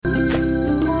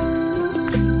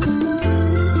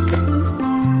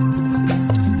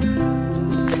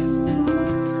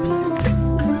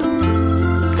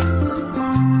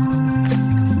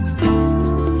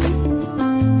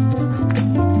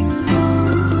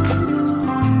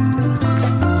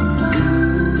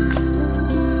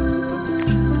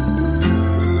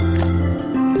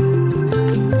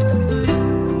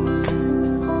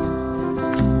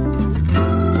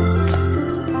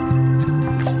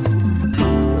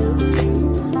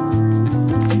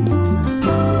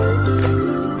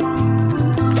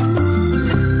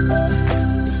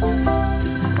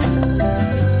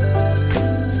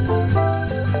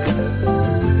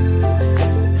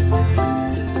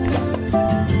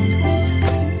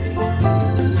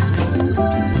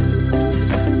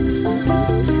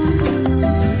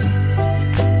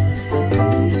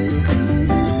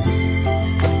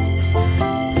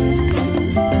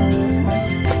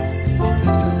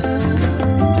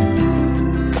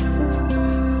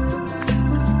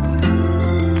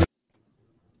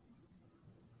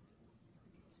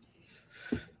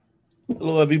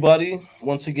Hello, everybody.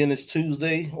 Once again, it's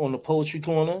Tuesday on the Poetry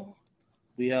Corner.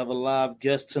 We have a live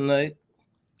guest tonight,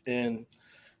 and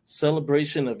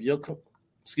celebration of your,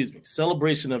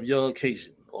 celebration of your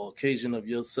occasion or occasion of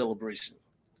your celebration.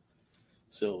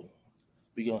 So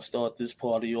we're gonna start this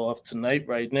party off tonight,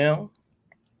 right now.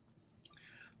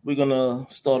 We're gonna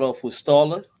start off with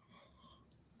Starla.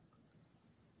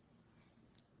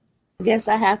 Guess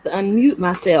I have to unmute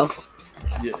myself.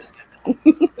 Yeah.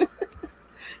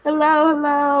 Hello,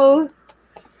 hello.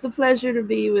 It's a pleasure to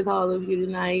be with all of you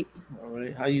tonight. All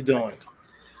right. How you doing?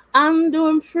 I'm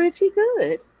doing pretty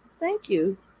good. Thank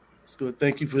you. It's good.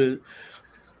 Thank you for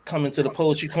coming to the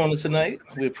Poetry Corner tonight.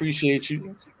 We appreciate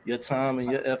you, your time,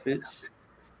 and your efforts.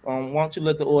 Why don't you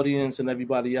let the audience and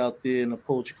everybody out there in the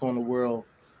Poetry Corner world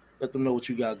let them know what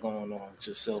you got going on with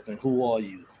yourself and who are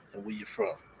you and where you're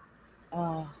from.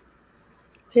 Uh,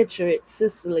 Picture it,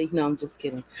 Sicily. No, I'm just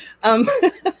kidding. Um,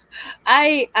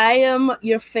 I am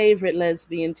your favorite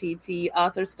lesbian TT,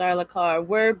 author Starla Carr,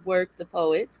 word work the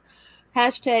poet.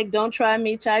 Hashtag don't try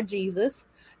me, try Jesus.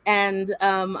 And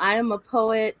I am a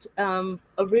poet,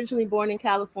 originally born in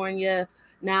California,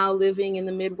 now living in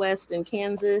the Midwest in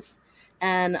Kansas.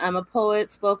 And I'm a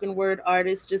poet, spoken word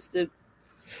artist, just a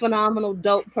phenomenal,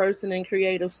 dope person and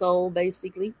creative soul,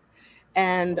 basically.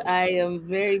 And I am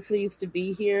very pleased to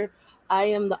be here. I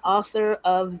am the author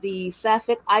of the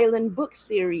Sapphic Island book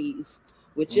series,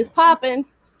 which is popping.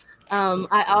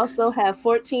 I also have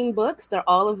 14 books. They're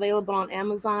all available on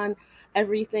Amazon.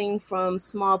 Everything from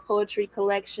small poetry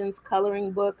collections,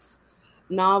 coloring books,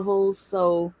 novels.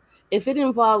 So if it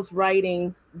involves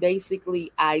writing,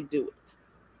 basically I do it.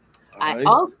 I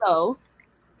also,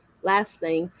 last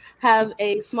thing, have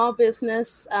a small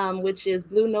business, which is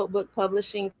Blue Notebook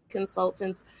Publishing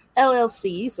Consultants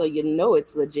LLC, so you know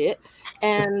it's legit.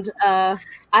 And I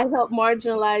help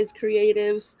marginalized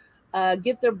creatives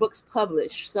get their books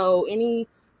published. So any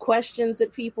questions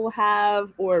that people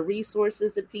have or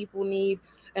resources that people need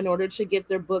in order to get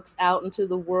their books out into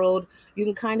the world, you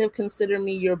can kind of consider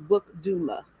me your book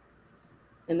doula.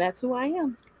 And that's who I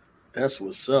am. That's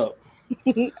what's up.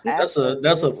 That's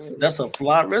a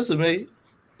fly resume.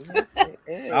 Yes, it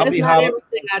is. I'll That's be not hollering.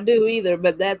 everything I do either,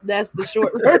 but that's the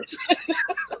short version.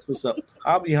 That's what's up.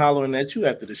 I'll be hollering at you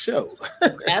after the show.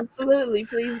 Absolutely,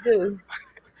 please do.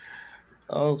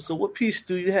 So what piece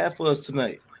do you have for us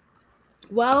tonight?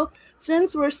 Well,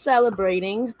 since we're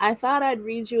celebrating, I thought I'd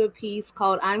read you a piece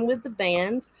called I'm with the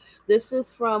Band. This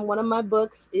is from one of my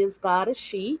books, Is God a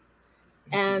She?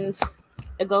 And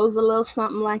it goes a little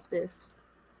something like this.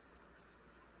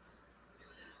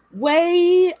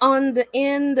 Way on the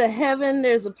end of heaven,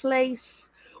 there's a place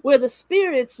where the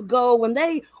spirits go when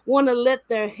they want to let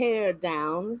their hair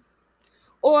down,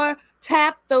 or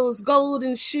tap those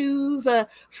golden shoes, or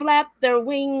flap their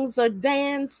wings, or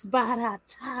dance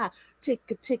ba-da-ta,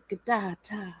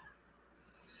 ticka-ticka-da-ta.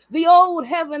 The old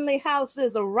heavenly house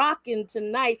is a rocking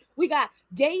tonight. We got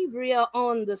Gabriel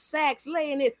on the sax,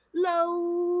 laying it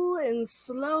low and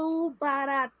slow,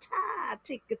 ba-da-ta,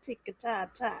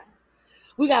 ticka-ticka-ta-ta.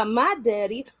 We got my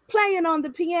daddy playing on the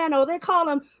piano. They call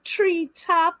him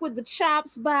Treetop with the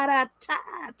chops, ba-da-ta,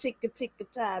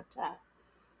 ticka-ticka-ta-ta.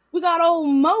 We got old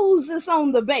Moses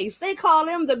on the bass. They call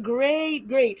him the great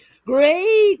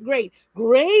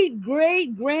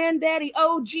granddaddy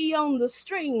OG on the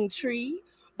string tree.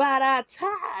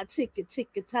 Ba-da-ta,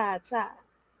 ticka-ticka-ta-ta.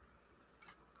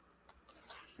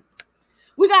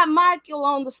 We got Michael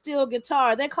on the steel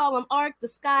guitar. They call him Ark the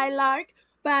Skylark.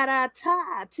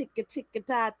 Ba-da-ta,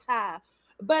 ticka-ticka-ta-ta.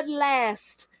 But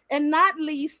last and not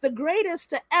least, the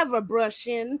greatest to ever brush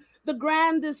in, the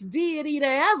grandest deity to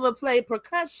ever play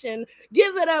percussion.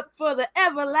 Give it up for the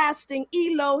everlasting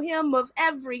Elohim of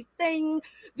everything,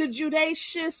 the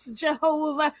Judacious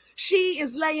Jehovah. She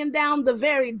is laying down the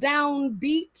very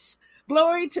downbeat.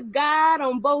 Glory to God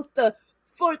on both the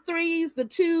 4 threes, the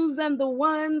 2s, and the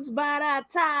 1s.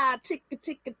 Ba-da-ta,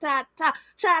 ticka-ticka-ta-ta,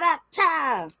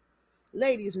 cha-da-ta.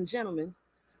 Ladies and gentlemen,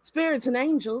 spirits and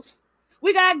angels,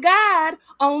 we got God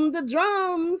on the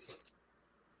drums.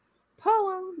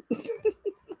 Poem.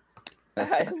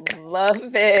 I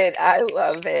love it. I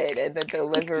love it. And the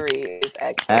delivery is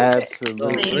excellent.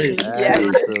 Absolutely.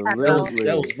 Yes. Absolutely. That was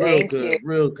real Thank good. you.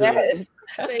 Real good. Yes.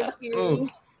 Thank you.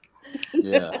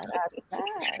 Yeah.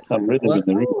 I'm ready with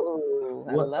the read. Ooh,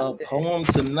 I What a loved it. poem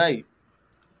tonight.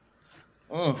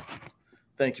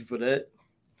 Thank you for that.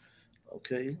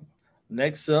 Okay.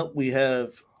 Next up, we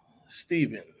have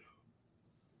Stephen.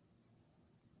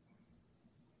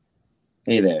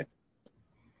 Hey there.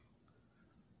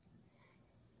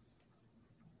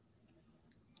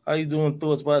 How you doing,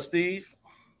 Thoughts by Steve?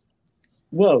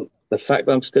 Well, the fact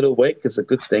that I'm still awake is a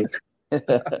good thing.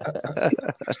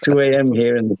 It's 2 a.m.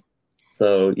 here, and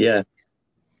so yeah.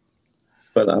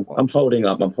 But I'm holding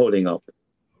up. I'm holding up.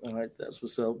 All right, that's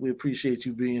what's up. We appreciate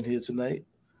you being here tonight,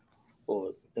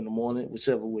 or in the morning,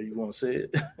 whichever way you want to say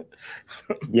it.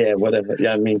 Yeah, whatever.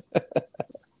 Yeah, I mean,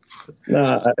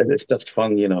 no, it's just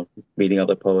fun, meeting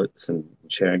other poets and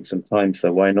sharing some time.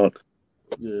 So why not?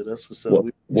 Yeah, that's what's up.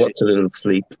 What's a little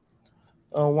sleep?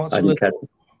 Why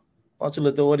don't you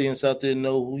let the audience out there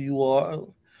know who you are,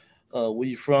 where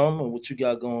you're from, and what you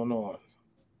got going on?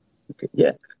 Okay,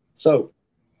 yeah. So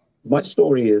my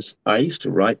story is I used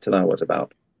to write till I was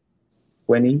about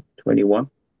 20, 21,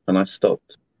 and I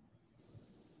stopped.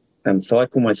 And so I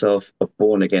call myself a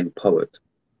born-again poet.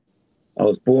 I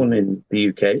was born in the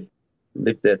UK,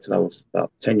 lived there till I was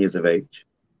about 10 years of age.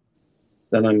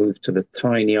 Then I moved to the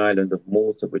tiny island of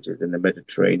Malta, which is in the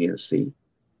Mediterranean Sea,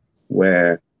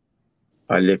 where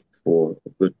I lived for a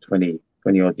good 20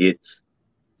 odd years.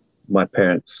 My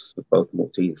parents were both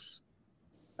Maltese.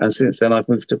 And since then, I've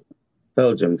moved to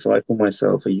Belgium, so I call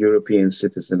myself a European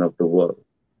citizen of the world.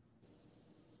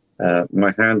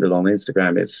 My handle on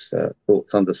Instagram is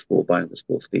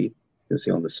thoughts_by_Steve. You can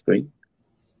see on the screen.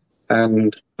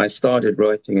 And I started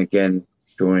writing again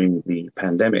during the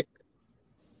pandemic,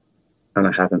 and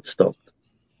I haven't stopped.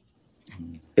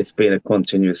 It's been a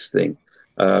continuous thing.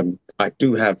 I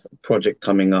do have a project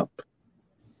coming up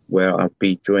where I'll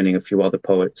be joining a few other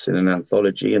poets in an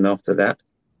anthology, and after that,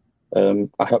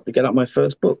 I hope to get out my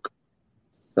first book.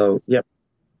 So yeah,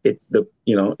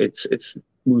 it's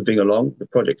moving along. The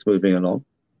project's moving along,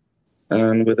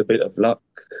 and with a bit of luck,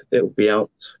 it will be out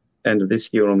end of this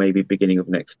year or maybe beginning of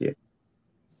next year.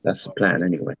 That's the plan,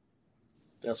 anyway.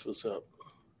 That's what's up.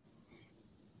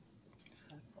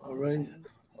 All right.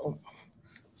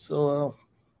 So,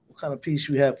 what kind of piece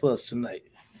you have for us tonight?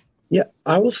 Yeah,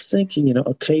 I was thinking,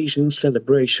 occasion,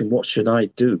 celebration, what should I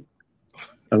do?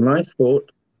 And I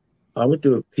thought I would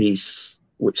do a piece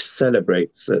which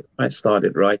celebrates that I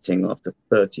started writing after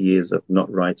 30 years of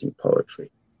not writing poetry.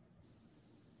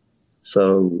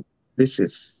 So this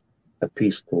is a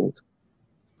piece called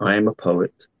I Am a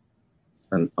Poet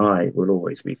and I Will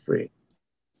Always Be Free.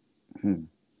 Here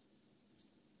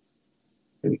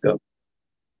we go.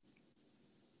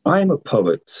 I am a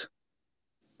poet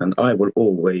and I will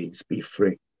always be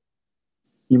free.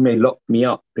 You may lock me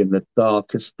up in the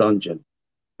darkest dungeon,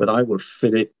 but I will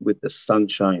fill it with the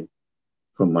sunshine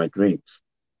from my dreams.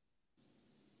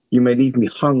 You may leave me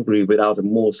hungry without a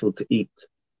morsel to eat,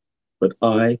 but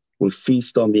I will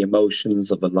feast on the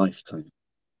emotions of a lifetime.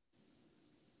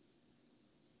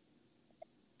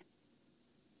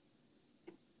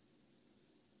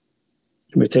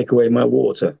 You may take away my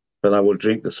water, but I will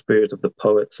drink the spirit of the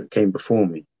poets that came before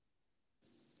me.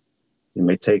 You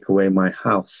may take away my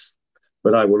house,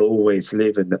 but I will always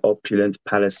live in the opulent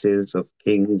palaces of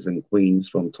kings and queens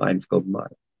from times gone by.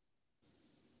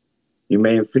 You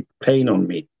may inflict pain on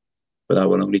me, but I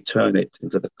will only turn it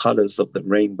into the colors of the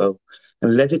rainbow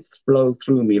and let it flow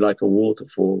through me like a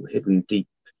waterfall hidden deep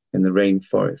in the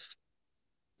rainforest.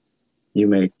 You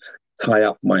may tie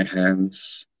up my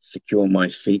hands, secure my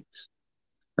feet,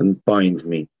 and bind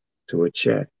me to a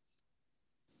chair.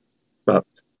 But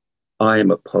I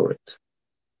am a poet,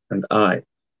 and I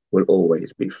will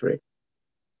always be free.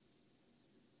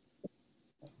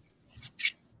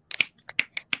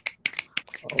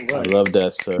 Right. I love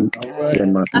that, sir. All right. Yeah,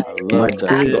 I love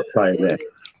that. Got tired there.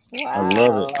 Wow. I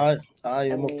love it. I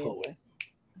am a poet.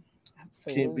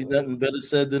 Absolutely. Can't be nothing better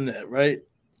said than that, right?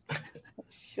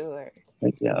 Sure.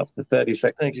 Yeah, after 30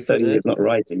 seconds, Thank you for 30 that. years not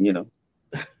writing,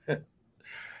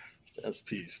 That's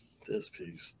peace. That's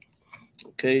peace.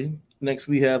 Okay. Next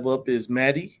we have up is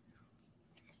Maddie.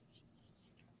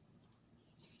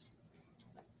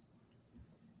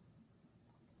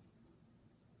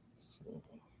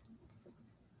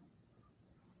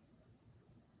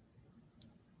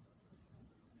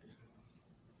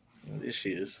 There she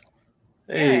is.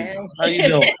 Hey, how you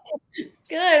doing?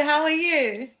 Good. How are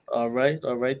you? All right.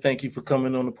 All right. Thank you for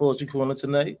coming on the Poetry Corner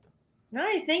tonight. No,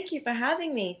 thank you for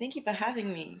having me. Thank you for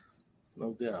having me.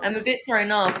 No doubt. I'm a bit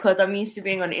thrown off because I'm used to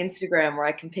being on Instagram where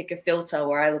I can pick a filter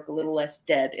where I look a little less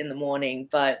dead in the morning,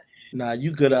 but nah,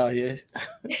 you good out here.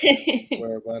 Don't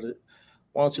worry about it.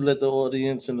 Why don't you let the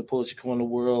audience in the Poetry Corner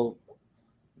world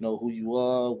know who you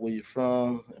are, where you're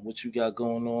from, and what you got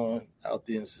going on out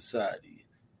there in society.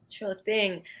 Sure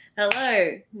thing.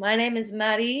 Hello, my name is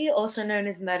Maddie, also known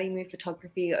as Maddie Mood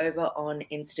Photography over on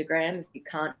Instagram. If you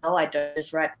can't know, I don't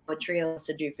just write poetry, I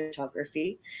also do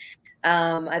photography.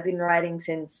 I've been writing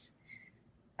since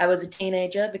I was a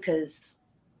teenager because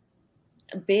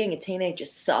being a teenager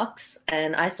sucks.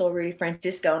 And I saw Rudy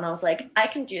Francisco and I was like, I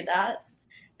can do that.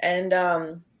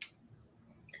 And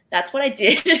that's what I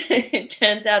did. It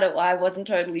turns out I wasn't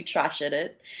totally trash at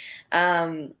it.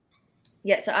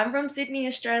 Yeah, so I'm from Sydney,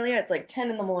 Australia. It's like 10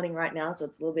 in the morning right now, so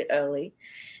it's a little bit early.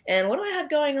 And what do I have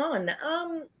going on?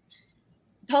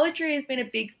 Poetry has been a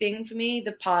big thing for me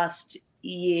the past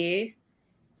year.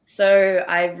 So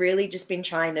I've really just been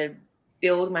trying to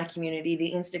build my community.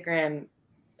 The Instagram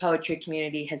poetry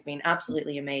community has been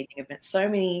absolutely amazing. I've met so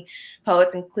many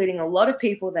poets, including a lot of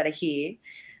people that are here.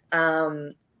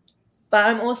 But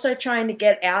I'm also trying to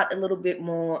get out a little bit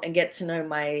more and get to know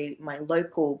my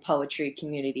local poetry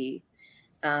community,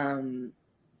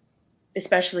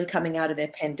 especially coming out of their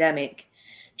pandemic,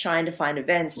 trying to find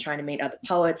events, trying to meet other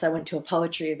poets. I went to a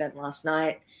poetry event last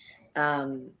night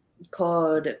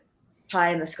called Pie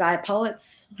in the Sky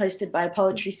Poets, hosted by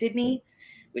Poetry Sydney,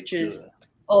 which was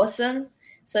awesome.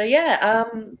 So yeah,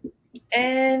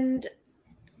 and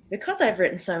because I've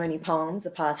written so many poems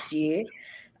the past year,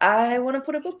 I want to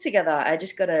put a book together. I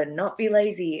just got to not be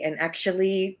lazy and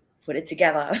actually put it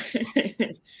together.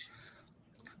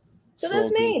 So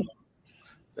that's me.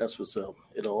 That's what's up.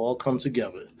 It'll all come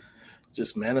together.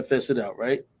 Just manifest it out,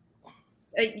 right?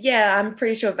 Yeah, I'm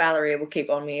pretty sure Valerie will keep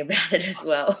on me about it as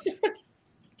well.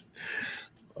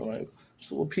 All right.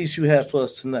 So what piece you have for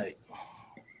us tonight?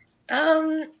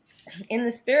 In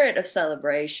the spirit of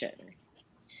celebration,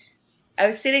 I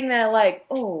was sitting there like,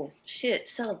 oh shit,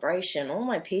 celebration. All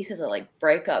my pieces are like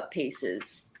breakup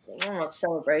pieces. I'm not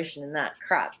celebration and that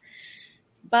crap.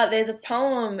 But there's a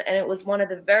poem, and it was one of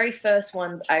the very first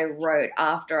ones I wrote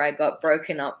after I got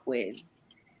broken up with.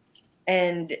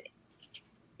 And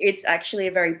it's actually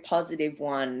a very positive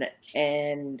one.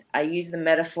 And I use the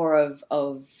metaphor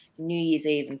of New Year's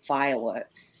Eve and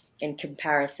fireworks in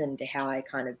comparison to how I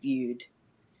kind of viewed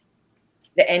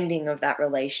the ending of that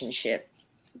relationship.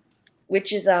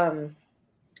 Which is, I feel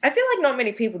like not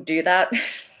many people do that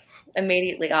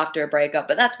immediately after a breakup,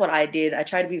 but that's what I did. I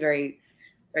try to be very,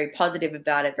 very positive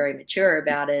about it, very mature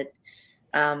about it,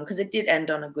 because it did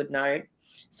end on a good note.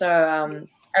 So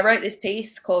I wrote this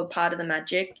piece called Part of the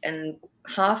Magic, and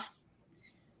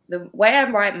the way I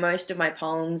write most of my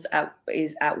poems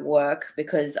is at work,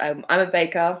 because I'm a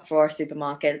baker for a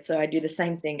supermarket, so I do the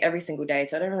same thing every single day,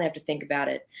 so I don't really have to think about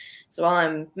it. So while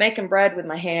I'm making bread with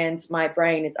my hands, my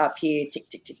brain is up here, tick,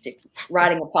 tick, tick, tick,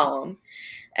 writing a poem.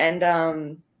 And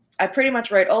I pretty much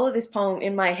wrote all of this poem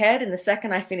in my head, and the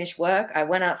second I finished work, I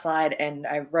went outside and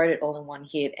I wrote it all in one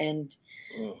hit, and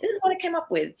this is what I came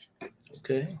up with.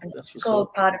 Okay, that's what's called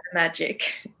up. Part of the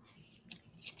Magic.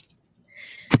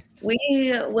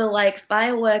 We were like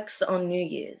fireworks on New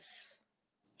Year's.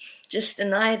 Just a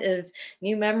night of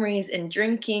new memories and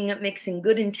drinking, mixing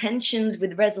good intentions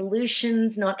with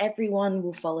resolutions not everyone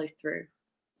will follow through.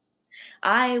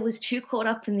 I was too caught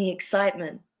up in the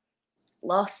excitement,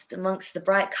 lost amongst the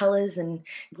bright colors and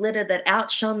glitter that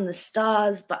outshone the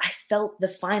stars, but I felt the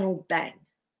final bang.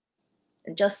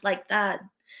 And just like that,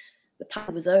 the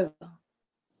party was over.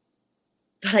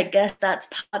 But I guess that's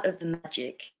part of the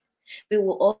magic. We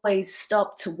will always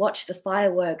stop to watch the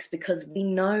fireworks because we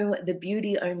know the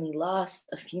beauty only lasts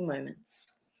a few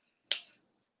moments.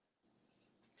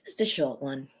 Just a short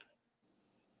one.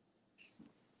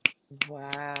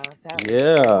 Wow.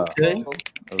 Yeah. Okay.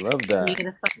 I love that.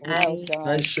 Beautiful. Well done.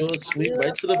 Nice, short, sweet,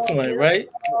 right to the point, right?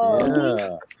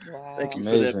 Yeah. Wow. Thank you for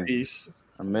that Amazing. piece.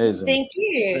 Amazing. Thank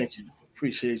you. Thank you.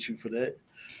 Appreciate you for that.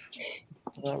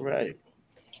 All right.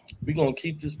 We're going to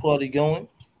keep this party going,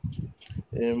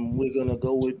 and we're going to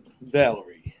go with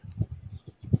Valerie.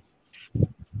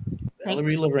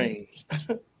 Valerie Lorraine.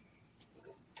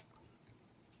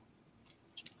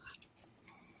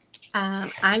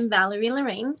 I'm Valerie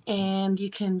Lorraine, and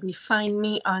you can find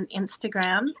me on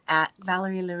Instagram at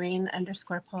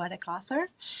Valerie_Lorraine_poetic author.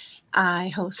 I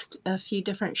host a few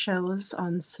different shows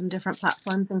on some different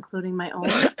platforms, including my own.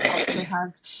 I also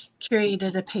have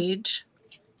curated a page,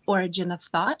 Origin of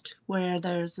Thought, where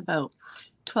there's about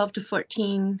 12 to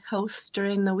 14 hosts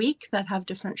during the week that have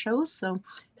different shows. So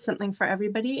something for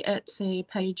everybody. It's a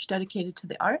page dedicated to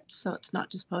the arts, so it's not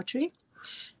just poetry.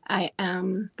 I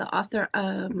am the author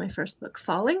of my first book,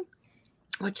 Falling,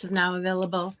 which is now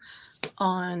available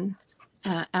on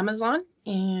Amazon,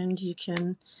 and you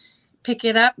can pick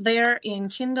it up there in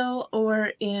Kindle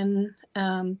or in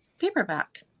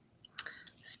paperback.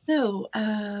 So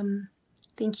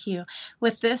thank you.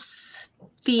 With this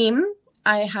theme,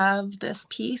 I have this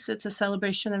piece. It's a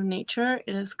celebration of nature.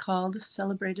 It is called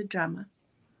Celebrated Drama.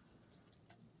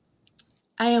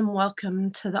 I am welcome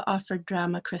to the offered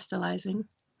drama crystallizing.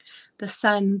 The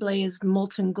sun blazed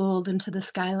molten gold into the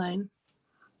skyline,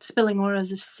 spilling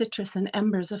auras of citrus and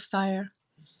embers of fire,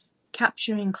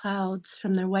 capturing clouds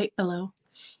from their white below,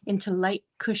 into light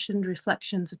cushioned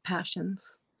reflections of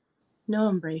passions. No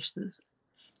embraces,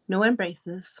 no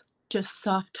embraces, just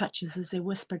soft touches as they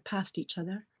whispered past each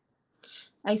other.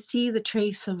 I see the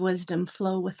trace of wisdom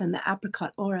flow within the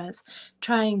apricot auras,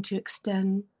 trying to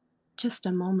extend just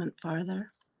a moment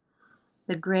farther.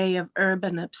 The gray of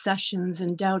urban obsessions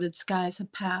and doubted skies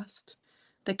have passed.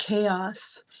 The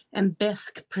chaos and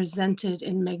bisque presented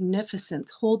in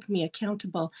magnificence holds me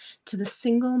accountable to the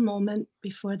single moment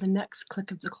before the next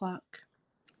click of the clock.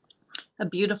 A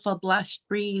beautiful blushed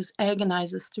breeze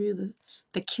agonizes through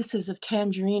the kisses of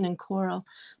tangerine and coral,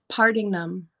 parting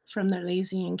them from their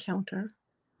lazy encounter.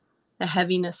 The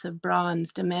heaviness of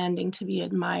bronze, demanding to be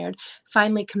admired,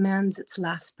 finally commands its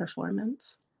last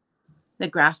performance. The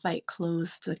graphite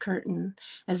closed the curtain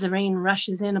as the rain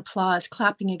rushes in, applause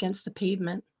clapping against the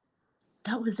pavement.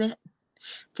 That was it.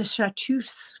 The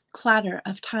chartreuse clatter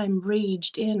of time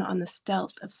raged in on the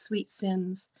stealth of sweet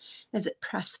sins as it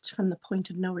pressed from the point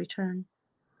of no return.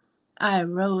 I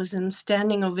rose in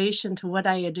standing ovation to what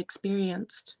I had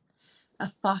experienced,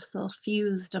 a fossil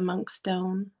fused amongst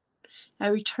stone. I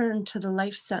returned to the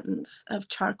life sentence of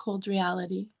charcoaled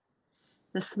reality.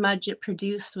 The smudge it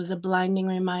produced was a blinding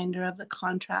reminder of the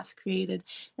contrast created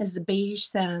as the beige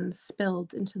sands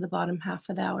spilled into the bottom half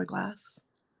of the hourglass.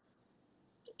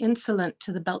 Insolent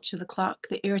to the belch of the clock,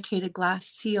 the irritated glass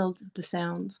sealed the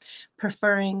sounds,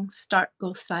 preferring stark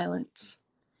ghost silence.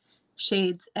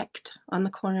 Shades eked on the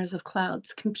corners of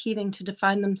clouds, competing to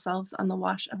define themselves on the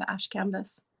wash of ash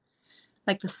canvas.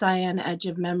 Like the cyan edge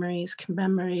of memories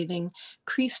commemorating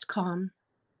creased calm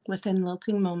within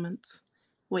lilting moments,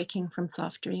 waking from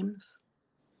soft dreams.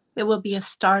 It will be a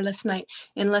starless night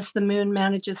unless the moon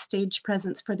manages stage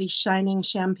presence for these shining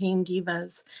champagne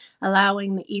divas,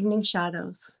 allowing the evening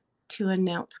shadows to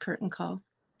announce curtain call.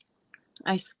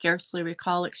 I scarcely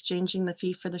recall exchanging the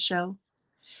fee for the show,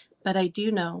 but I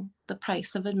do know the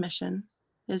price of admission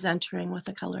is entering with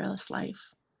a colorless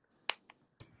life.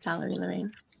 Valerie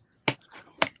Lorraine.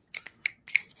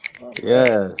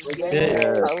 Yes.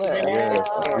 Okay.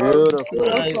 Yes. Beautiful.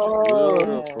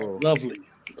 Beautiful. Lovely.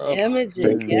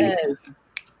 Images, yes.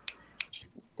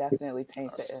 Definitely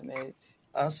paints an image.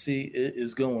 I see it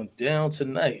is going down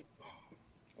tonight.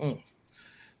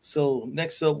 So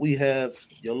next up we have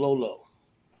Yololo.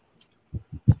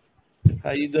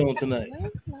 How you doing tonight?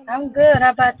 I'm good.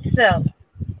 How about yourself?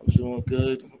 I'm doing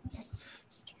good.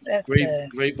 That's Great, good.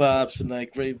 great vibes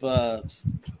tonight. Great vibes.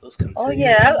 Let's continue. Oh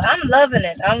yeah, I'm loving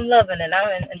it. I'm loving it.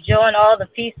 I'm enjoying all the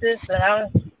pieces, and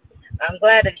I'm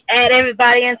glad to add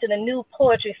everybody into the new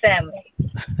poetry family.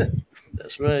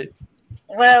 That's right.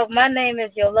 Well, my name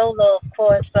is Yololo, of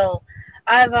course. So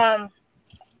I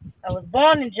was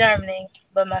born in Germany,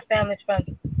 but my family's from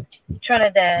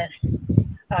Trinidad.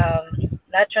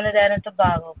 Not Trinidad and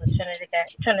Tobago, but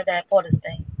Trinidad, Port of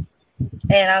Spain.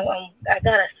 And I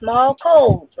got a small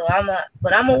cold, so I'm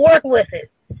gonna work with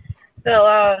it. So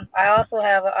I also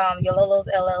have Yololo's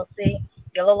LLC,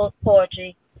 Yololo's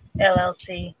Poetry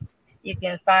LLC. You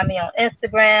can find me on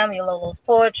Instagram, Yololo's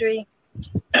Poetry.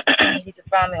 You can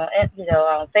find me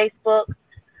on Facebook.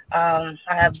 I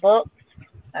have books.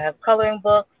 I have coloring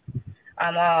books.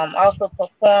 I'm also a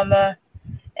performer,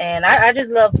 and I just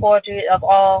love poetry of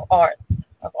all arts.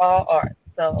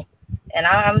 So, and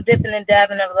I'm dipping and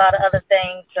dabbing in a lot of other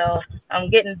things. So I'm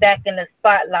getting back in the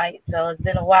spotlight. So it's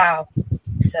been a while.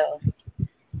 So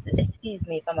excuse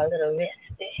me if I'm a little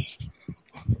rusty.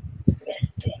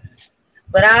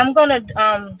 But I'm gonna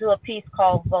do a piece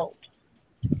called Vote.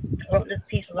 I wrote this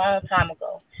piece a long time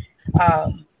ago.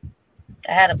 I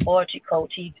had a poetry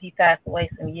coach. He passed away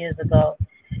some years ago,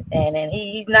 and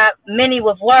he's not many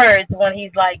with words when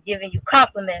he's like giving you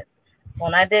compliments.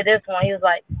 When I did this one, he was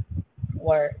like,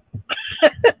 "Word."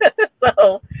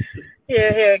 So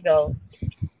here it goes.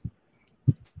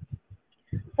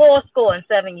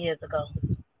 7 years ago,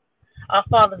 our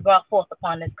fathers brought forth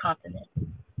upon this continent,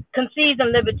 conceived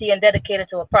in liberty and dedicated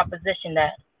to a proposition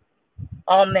that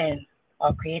all men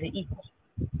are created equal.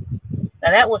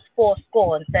 Now that was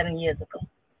 7 years ago.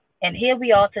 And here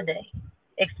we are today,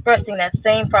 expressing that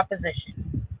same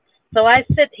proposition. So I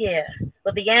sit here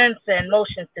with the answer in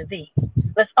motions to thee.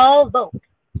 Let's all vote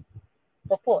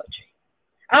for poetry.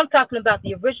 I'm talking about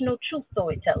the original true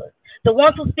storytellers, the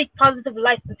ones who speak positive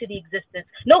life into the existence,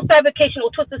 no fabrication or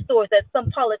twisted stories that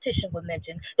some politician would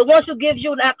mention, the ones who give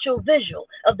you an actual visual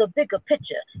of the bigger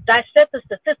picture, dissect the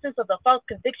statistics of the false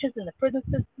convictions in the prison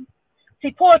system.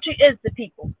 See, poetry is the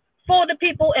people, for the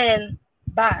people, and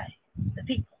by the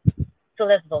people. So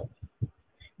let's vote.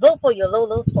 Vote for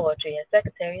Yololo's Poetry as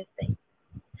Secretary of State.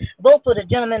 Vote for the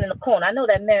gentleman in the corner. I know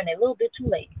that marinated a little bit too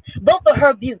late. Vote for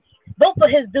her beauty. Vote for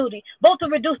his duty. Vote to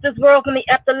reduce this world from the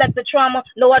epileptic trauma.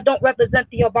 No, I don't represent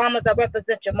the Obamas. I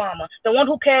represent your mama. The one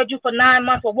who carried you for 9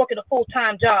 months while working a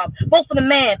full-time job. Vote for the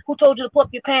man who told you to pull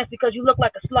up your pants because you look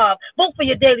like a slob. Vote for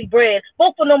your daily bread.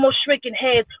 Vote for no more shrinking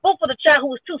heads. Vote for the child who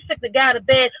was too sick to get out of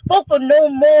bed. Vote for no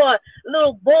more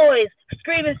little boys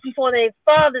screaming for their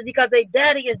fathers because their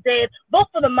daddy is dead. Vote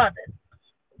for the mothers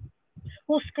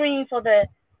who scream for their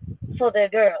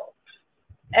girls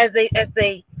as they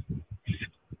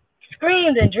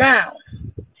screamed and drowned.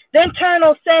 Then turn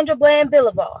on Sandra Bland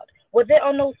Boulevard, where there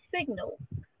are no signals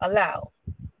allowed.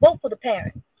 Vote for the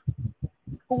parents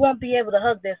who won't be able to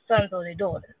hug their sons or their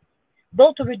daughters.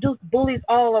 Vote to reduce bullies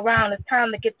all around. It's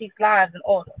time to get these lives in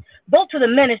order. Vote to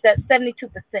diminish that 72%.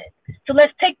 So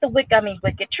let's take the wicked,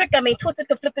 twisted,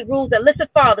 conflicted rules that listed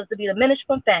fathers to be diminished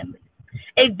from families.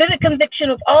 A vivid conviction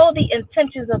of all the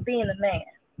intentions of being a man,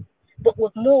 but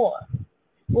with more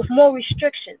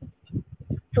restrictions.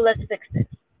 So let's fix this.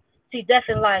 See, death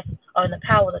and life are in the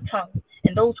power of the tongue,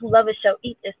 and those who love it shall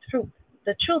eat its fruit.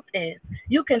 The truth is,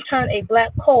 you can turn a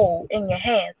black coal in your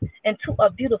hands into a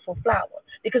beautiful flower,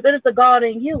 because it is the God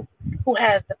in you who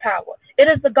has the power. It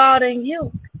is the God in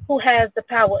you who has the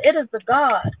power. It is the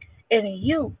God in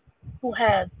you who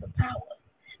has the power.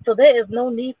 So there is no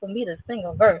need for me to sing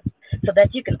a verse so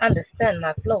that you can understand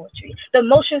my poetry. The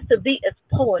emotions to be is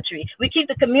poetry. We keep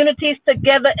the communities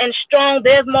together and strong.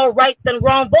 There's more right than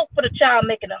wrong. Vote for the child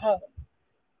making a home.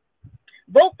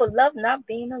 Vote for love not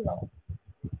being alone.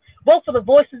 Vote for the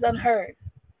voices unheard.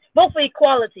 Vote for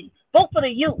equality. Vote for the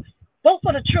youth. Vote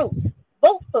for the truth.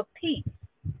 Vote for peace.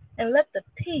 And let the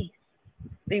peace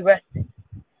be resting.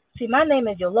 See, my name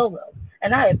is Yololo,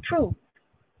 and I approve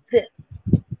this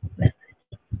message.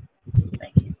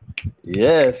 Thank you.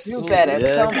 Yes. You better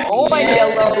yes. come on, yes.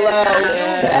 Yololo. You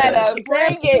better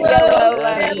bring it,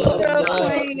 Yololo.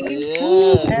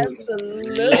 Yes.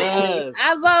 Absolutely. Yes. I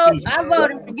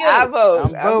voted for you. I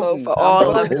vote voting. for I'm all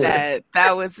of voting. that.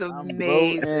 That was I'm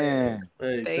amazing.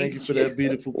 voting. Hey, thank you for you. that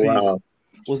beautiful piece. Wow.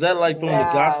 Was that like from the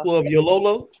Wow. Gospel of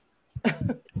Yololo?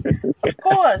 Of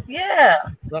course, yeah.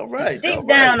 All right. Deep all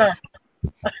down. right.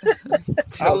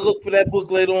 I'll look for that book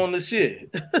later on this year.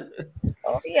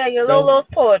 Oh, yeah, Yololo's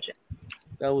poetry.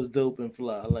 That was dope and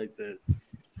fly. I like that.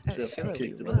 That Definitely surely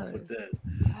kicked it off was. with that.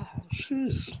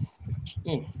 Jeez.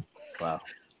 Wow.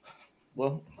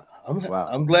 Well, Wow.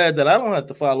 I'm glad that I don't have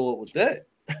to follow up with that.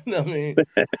 I mean,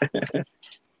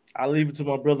 I'll leave it to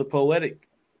my brother Poetic.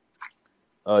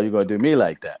 Oh, you're gonna do me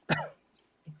like that?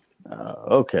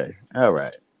 Okay. All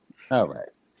right. You're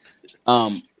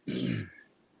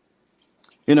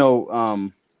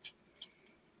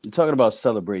talking about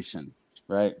celebration,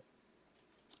 right?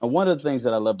 And one of the things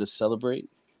that I love to celebrate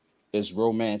is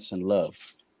romance and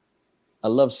love. I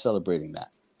love celebrating that,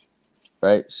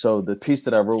 right? So the piece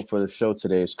that I wrote for the show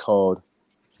today is called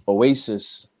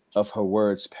Oasis of Her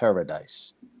Words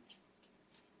Paradise.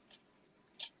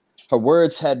 Her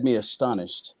words had me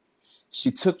astonished.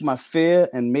 She took my fear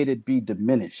and made it be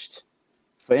diminished.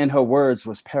 For in her words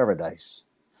was paradise.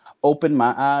 Opened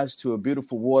my eyes to a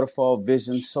beautiful waterfall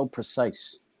vision so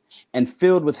precise and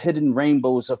filled with hidden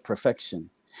rainbows of perfection.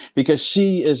 Because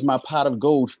she is my pot of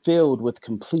gold filled with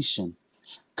completion,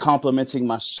 complementing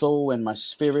my soul and my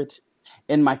spirit.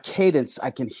 In my cadence,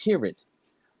 I can hear it.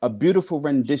 A beautiful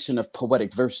rendition of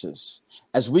poetic verses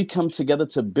as we come together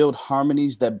to build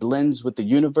harmonies that blends with the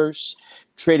universe,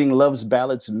 trading love's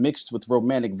ballads mixed with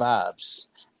romantic vibes.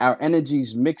 Our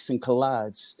energies mix and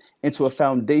collides into a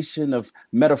foundation of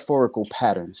metaphorical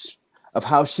patterns of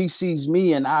how she sees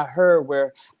me and I her,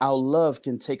 where our love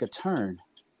can take a turn.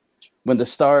 When the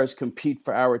stars compete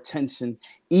for our attention,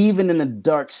 even in a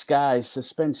dark sky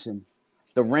suspension,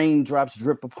 the raindrops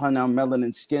drip upon our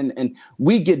melanin skin, and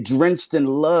we get drenched in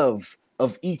love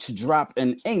of each drop,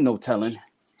 and ain't no telling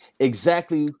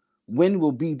exactly when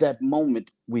will be that moment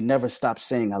we never stop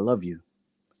saying I love you.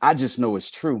 I just know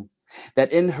it's true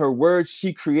that in her words,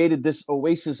 she created this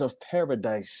oasis of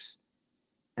paradise,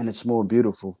 and it's more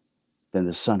beautiful than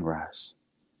the sunrise.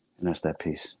 And that's that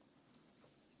piece.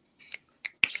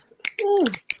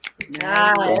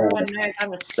 Everyone knows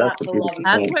I'm a slut for love.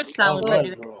 That's what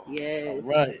celebrated. Yes. All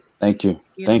right. Thank you.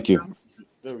 Thank you.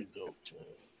 Very dope.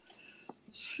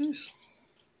 Sheesh.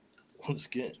 Once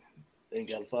again, ain't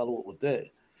got to follow up with that.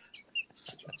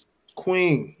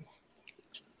 Queen,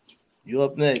 you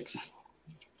up next.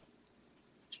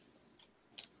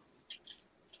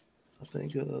 I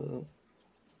think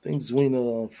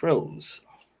Zwina froze.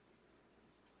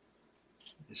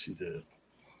 Yes, she did.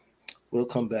 We'll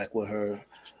come back with her.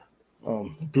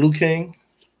 Blue King,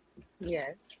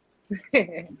 Yes.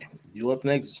 you up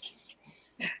next.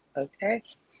 Okay.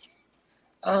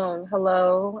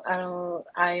 Hello.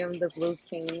 I am the Blue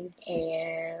King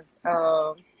and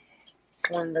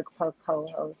one of the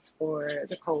co-hosts for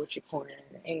the Poetry Corner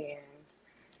and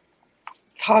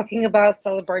talking about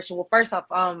celebration. Well, first off,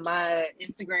 my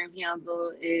Instagram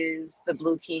handle is the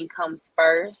Blue King Comes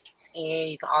First, and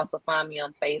you can also find me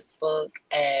on Facebook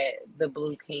at the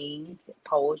Blue King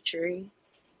Poetry,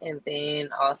 and then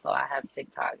also I have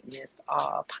TikTok and it's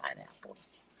all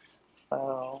pineapples.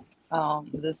 So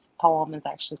this poem is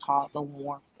actually called The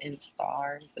Warmth in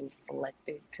Stars. It was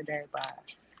selected today by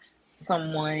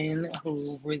someone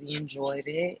who really enjoyed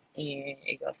it, and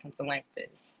it goes something like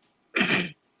this.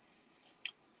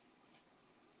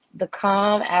 The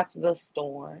calm after the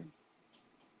storm.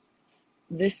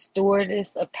 This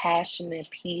stewardess of passion and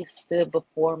peace stood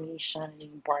before me,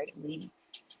 shining brightly.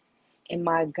 And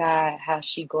my God, how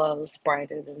she glows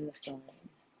brighter than the sun.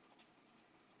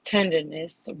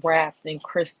 Tenderness wrapped in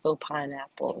crystal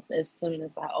pineapples as soon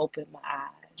as I opened my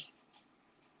eyes.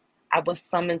 I was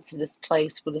summoned to this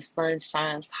place where the sun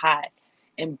shines hot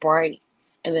and bright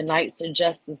and the nights are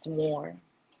just as warm.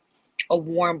 A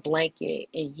warm blanket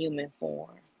in human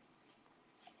form.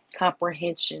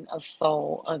 Comprehension of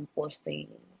soul unforeseen.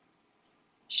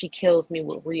 She kills me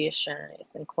with reassurance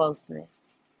and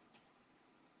closeness.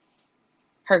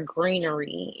 Her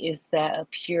greenery is that of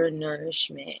pure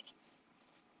nourishment.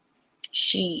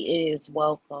 She is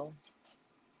welcome.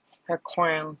 Her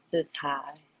crown sits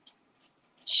high.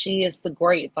 She is the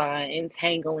grapevine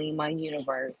entangling my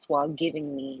universe while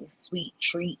giving me sweet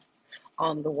treats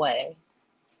on the way.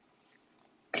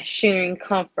 Sharing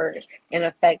comfort and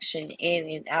affection in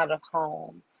and out of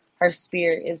home. Her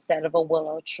spirit is that of a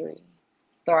willow tree,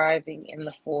 thriving in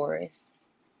the forest.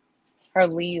 Her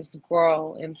leaves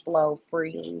grow and flow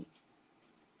freely,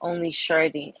 only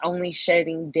shedding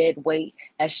dead weight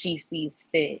as she sees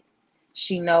fit.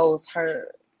 She knows her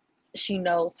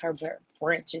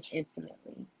branches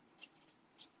intimately.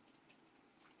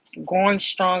 Growing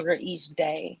stronger each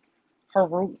day, her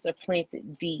roots are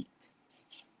planted deep.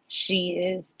 She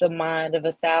is the mind of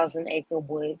 1,000-acre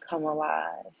wood come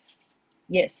alive,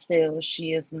 yet still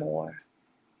she is more.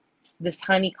 This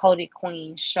honey-coated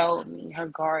queen showed me her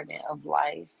garden of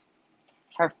life,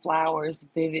 her flowers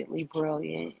vividly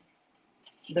brilliant.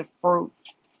 The fruit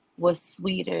was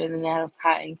sweeter than that of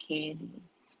cotton candy.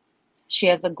 She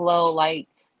has a glow like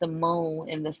the moon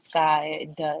in the sky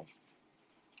at dusk.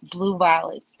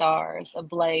 Blue-violet stars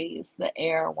ablaze the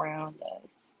air around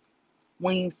us.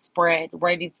 Wings spread,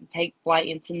 ready to take flight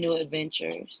into new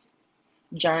adventures,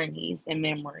 journeys, and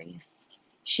memories.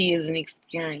 She is an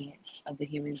experience of the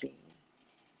human being.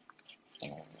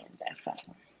 And that's all.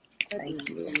 Thank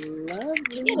you.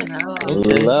 Lovely.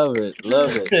 Love it.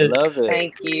 Love it. Love it.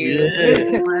 Thank you.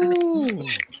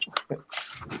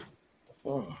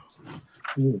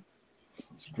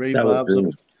 It's great That was vibes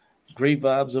brilliant. up. Great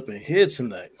vibes up in here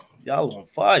tonight. Y'all on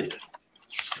fire.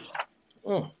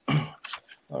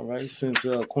 All right, since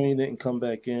Queen didn't come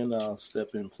back in, I'll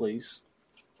step in place.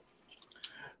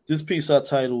 This piece I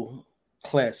title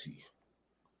Classy.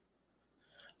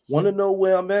 Want to know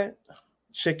where I'm at?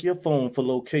 Check your phone for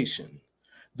location.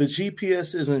 The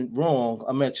GPS isn't wrong.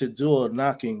 I'm at your door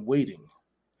knocking, waiting.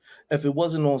 If it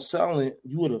wasn't on silent,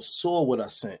 you would have saw what I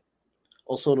sent.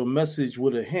 Also, the message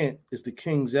with a hint is the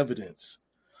king's evidence.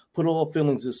 Put all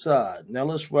feelings aside. Now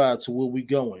let's ride to where we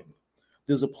going.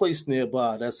 There's a place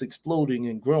nearby that's exploding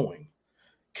and growing.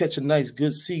 Catch a nice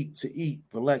good seat to eat,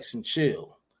 relax and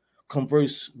chill.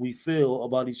 Converse we feel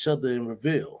about each other and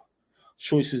reveal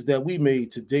choices that we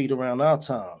made to date around our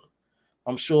time.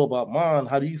 I'm sure about mine.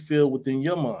 How do you feel within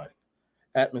your mind?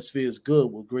 Atmosphere is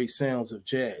good with great sounds of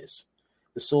jazz.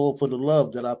 It's all for the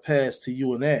love that I pass to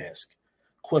you and ask.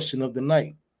 Question of the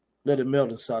night. Let it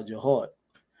melt inside your heart.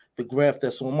 The graph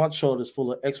that's on my chart is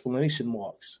full of exclamation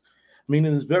marks,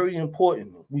 meaning it's very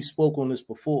important. We spoke on this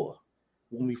before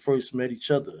when we first met each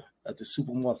other at the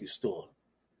supermarket store.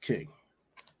 King.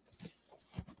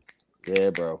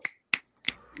 Yeah, bro.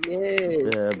 Yes.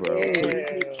 Yeah, bro.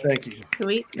 Thank you.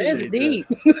 Sweet. That's Appreciate deep.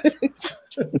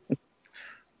 It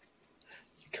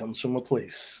comes from a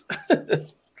place.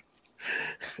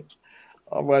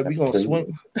 All right, we're gonna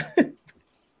swing.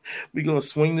 We're gonna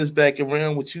swing this back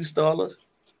around with you, Starla.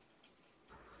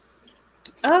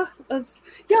 Oh,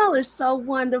 y'all are so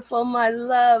wonderful, my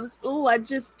loves. Oh,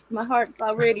 my heart's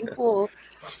already full.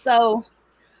 So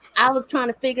I was trying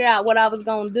to figure out what I was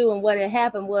going to do, and what had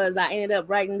happened was I ended up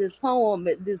writing this poem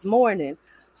this morning.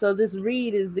 So this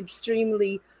read is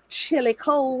extremely chilly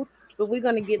cold, but we're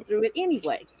going to get through it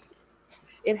anyway.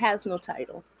 It has no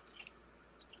title.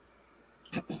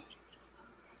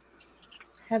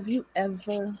 Have you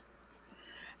ever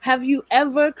Have you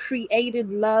ever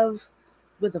created love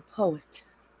with a poet?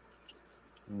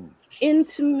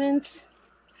 Intimate,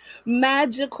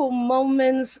 magical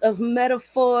moments of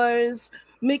metaphors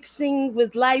mixing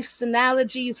with life's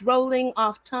analogies, rolling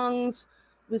off tongues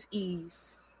with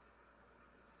ease.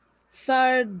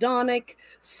 Sardonic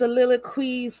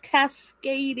soliloquies,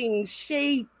 cascading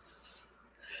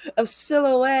shapes of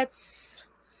silhouettes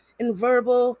in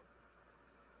verbal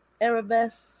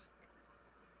arabesque,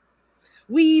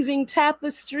 weaving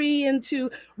tapestry into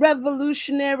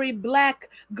revolutionary black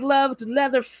gloved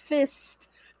leather fist,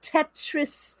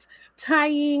 Tetris,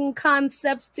 tying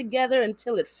concepts together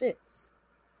until it fits.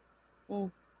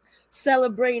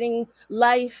 Celebrating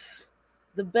life,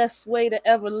 the best way to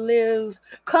ever live.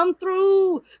 Come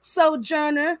through,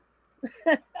 sojourner.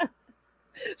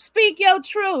 Speak your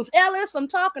truth. Ellis, I'm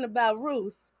talking about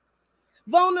Ruth.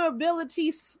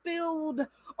 Vulnerability spilled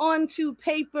onto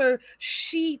paper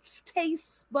sheets,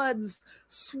 taste buds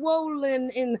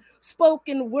swollen in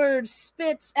spoken word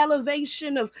spits,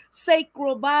 elevation of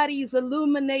sacral bodies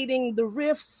illuminating the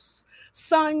riffs.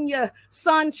 Sonia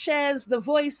Sanchez, the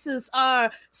voices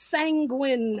are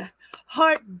sanguine,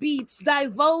 heartbeats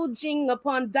divulging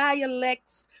upon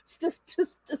dialects,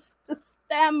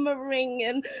 stammering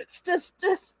and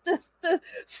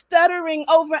stuttering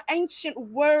over ancient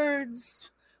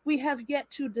words we have yet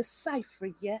to decipher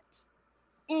yet.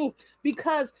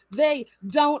 Because they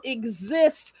don't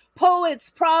exist. Poets,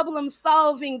 problem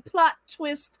solving, plot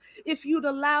twist. If you'd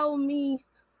allow me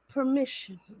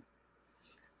permission,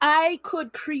 I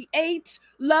could create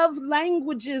love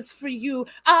languages for you.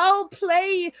 I'll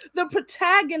play the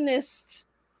protagonist.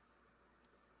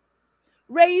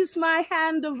 Raise my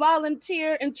hand to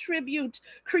volunteer and tribute,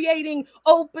 creating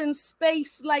open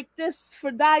space like this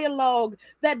for dialogue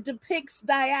that depicts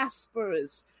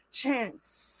diasporas,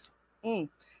 chants and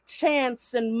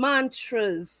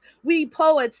mantras. We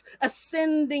poets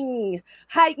ascending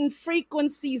heightened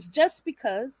frequencies just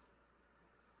because.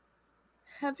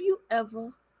 Have you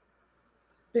ever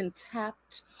been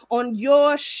tapped on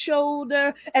your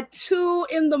shoulder at 2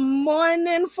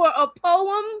 a.m. for a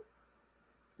poem?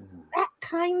 That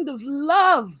kind of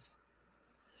love,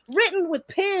 written with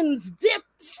pens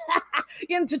dipped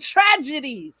into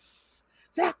tragedies.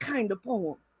 That kind of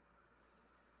poem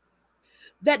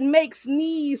that makes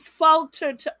knees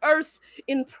falter to earth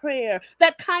in prayer.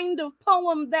 That kind of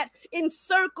poem that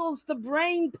encircles the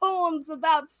brain, poems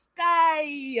about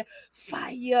sky,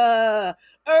 fire,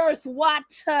 earth,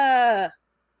 water,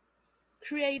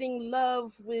 creating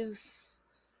love with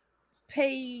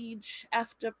page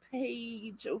after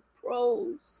page of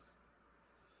prose,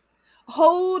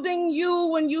 holding you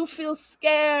when you feel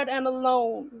scared and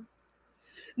alone,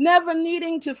 never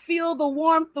needing to feel the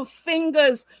warmth of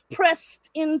fingers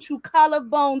pressed into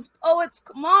collarbones. Poets,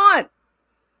 come on.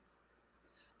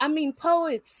 I mean,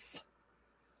 poets,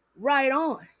 right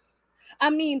on. I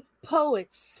mean,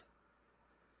 poets,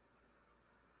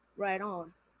 right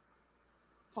on.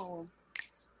 Poem.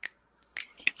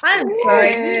 I'm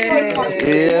sorry. Yeah.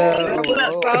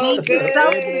 So good.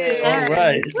 All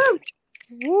right.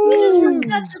 You just read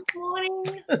that this morning,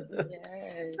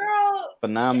 Yes. girl.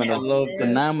 Phenomenal. I love that.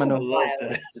 Phenomenal. I love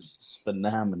that. It's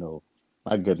phenomenal.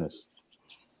 My goodness.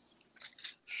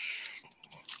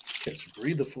 Catch a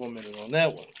breather for a minute on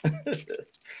that one.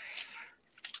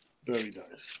 Very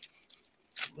nice.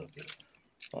 Love it.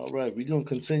 All right, we're going to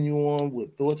continue on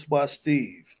with Thoughts by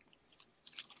Steve.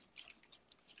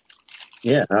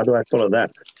 Yeah, how do I follow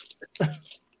that?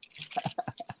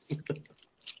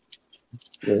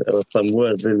 There were some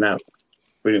words in that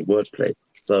brilliant wordplay.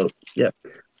 So, yeah,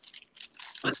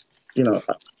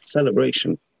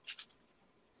 celebration.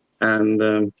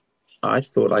 And I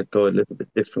thought I'd go a little bit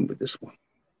different with this one.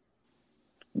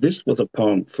 This was a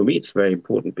poem. For me, it's very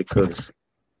important because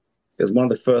it's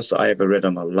one of the first I ever read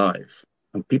on a live.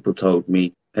 And people told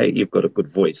me, hey, you've got a good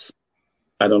voice.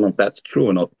 I don't know if that's true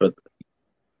or not, but,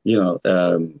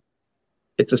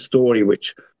 it's a story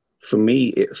which, for me,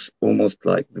 it's almost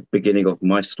like the beginning of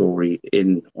my story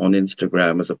on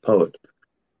Instagram as a poet.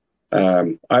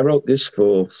 I wrote this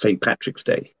for St. Patrick's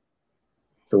Day.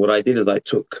 So what I did is I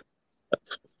took a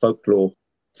folklore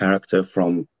character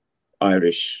from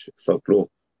Irish folklore,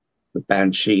 the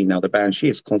banshee. Now, the banshee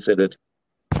is considered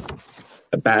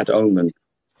a bad omen.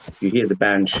 If you hear the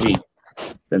banshee,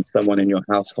 then someone in your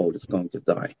household is going to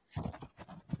die.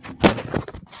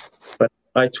 But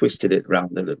I twisted it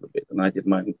around a little bit and I did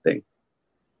my own thing.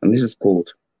 And this is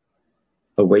called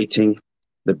Awaiting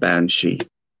the Banshee.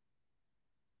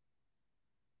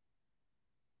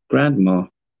 Grandma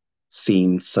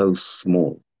seemed so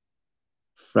small,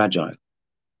 fragile,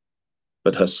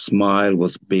 but her smile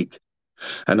was big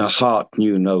and her heart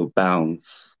knew no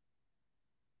bounds.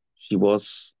 She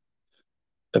was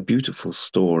a beautiful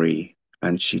story,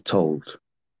 and she told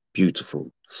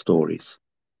beautiful stories.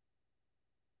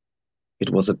 It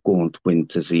was a gaunt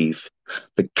winter's eve.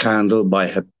 The candle by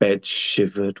her bed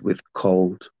shivered with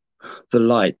cold, the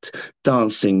light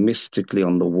dancing mystically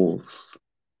on the walls.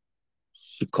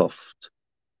 She coughed.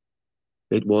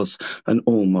 It was an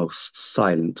almost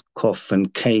silent cough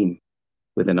and came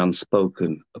with an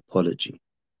unspoken apology.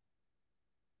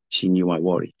 She knew I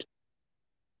worried.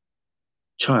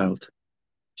 "Child,"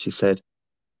 she said,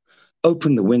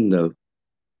 "open the window.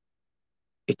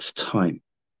 It's time.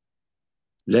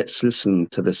 Let's listen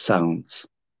to the sounds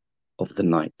of the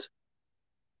night."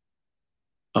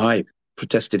 I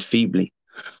protested feebly,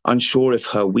 unsure if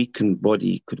her weakened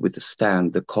body could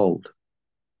withstand the cold.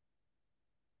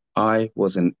 I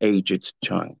was an aged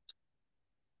child.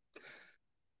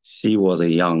 She was a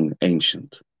young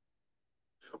ancient.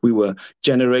 We were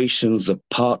generations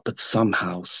apart, but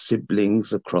somehow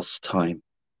siblings across time.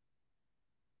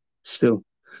 Still,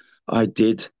 I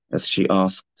did as she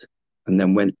asked, and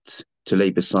then went to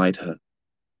lay beside her.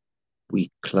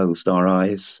 We closed our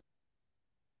eyes,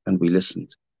 and we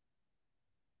listened.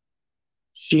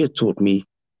 She had taught me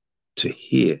to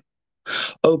hear,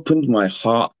 opened my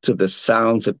heart to the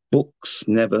sounds that books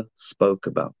never spoke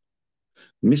about.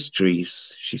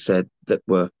 Mysteries, she said, that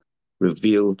were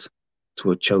revealed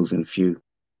to a chosen few.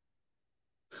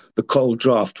 The cold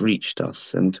draft reached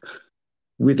us, and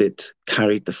with it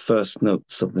carried the first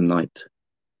notes of the night.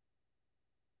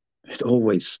 It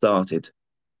always started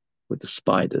with the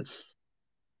spiders.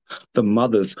 The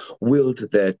mothers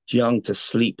willed their young to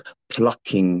sleep,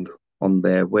 plucking on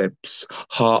their webs,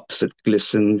 harps that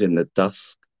glistened in the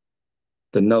dusk.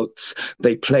 The notes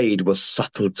they played were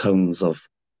subtle tones of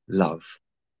love.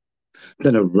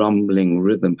 Then a rumbling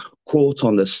rhythm caught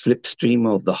on the slipstream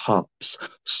of the harps,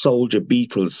 soldier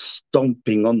beetles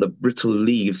stomping on the brittle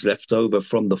leaves left over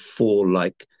from the fall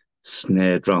like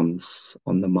snare drums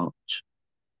on the march.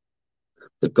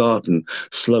 The garden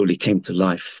slowly came to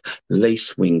life,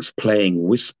 lace wings playing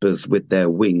whispers with their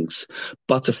wings,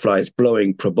 butterflies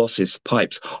blowing proboscis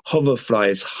pipes,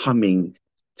 hoverflies humming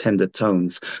tender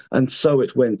tones, and so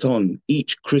it went on,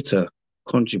 each critter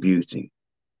contributing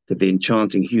to the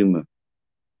enchanting humor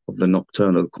of the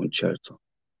nocturnal concerto.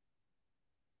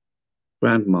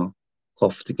 Grandma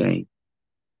coughed again.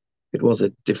 It was a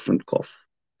different cough.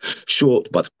 Short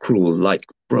but cruel, like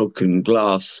broken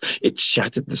glass, it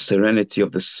shattered the serenity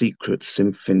of the secret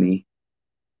symphony.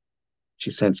 She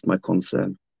sensed my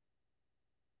concern.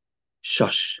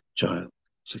 "Shush, child,"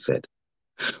 she said,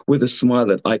 with a smile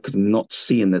that I could not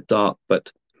see in the dark,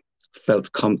 but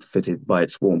felt comforted by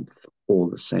its warmth all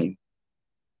the same.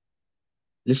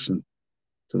 "Listen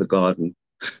to the garden.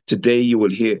 Today you will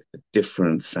hear a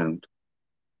different sound."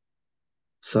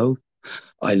 So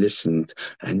I listened,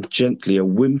 and gently a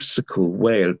whimsical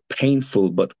wail,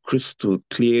 painful but crystal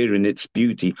clear in its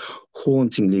beauty,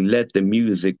 hauntingly led the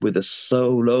music with a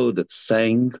solo that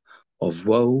sang of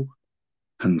woe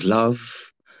and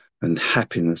love and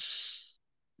happiness.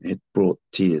 It brought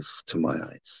tears to my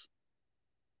eyes.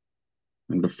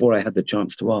 And before I had the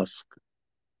chance to ask,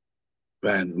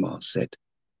 Grandma said,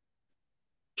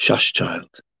 "Shush, child.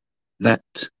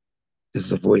 That is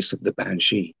the voice of the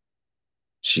banshee.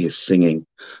 She is singing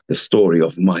the story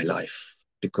of my life,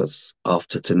 because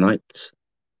after tonight,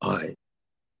 I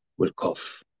will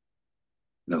cough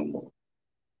no more."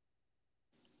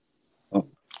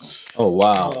 Oh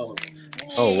wow. Oh,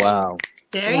 Oh wow.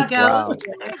 There you go. Wow.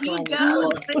 There you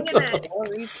go. Singing it.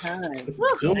 Story time.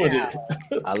 doing Wow.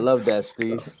 it. I love that,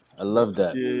 Steve. I love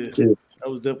that. Yeah, Yeah. that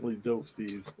was definitely dope,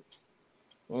 Steve.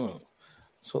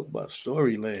 Talk about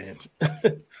Storyland.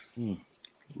 Hmm.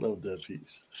 Love that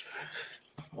piece.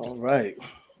 All right.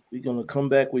 We're gonna come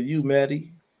back with you,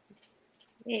 Maddie.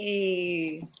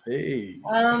 Hey. Hey.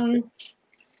 I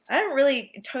haven't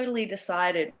really totally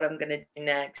decided what I'm gonna do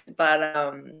next, but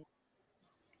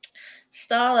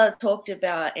Starla talked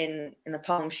about in the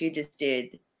poem she just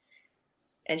did,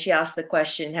 and she asked the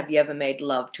question, "Have you ever made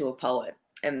love to a poet?"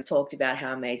 and talked about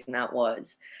how amazing that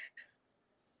was.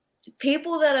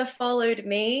 People that have followed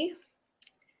me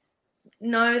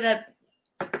know that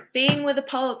being with a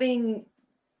poet, being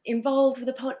involved with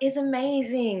a poet is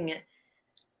amazing.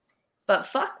 But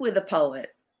fuck with a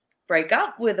poet. Break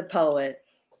up with a poet.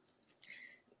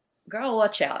 Girl,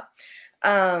 watch out.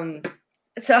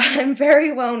 So I'm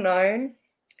very well known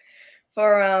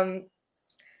for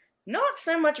not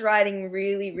so much writing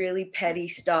really, really petty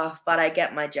stuff, but I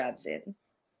get my jabs in.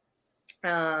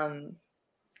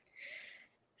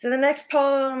 So the next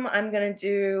poem I'm gonna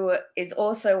do is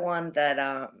also one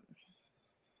that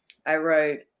I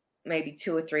wrote maybe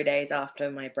 2 or 3 days after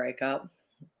my breakup.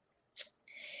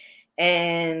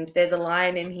 And there's a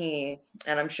line in here,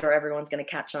 and I'm sure everyone's going to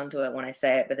catch on to it when I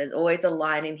say it, but there's always a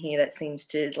line in here that seems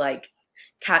to like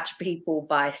catch people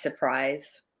by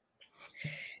surprise.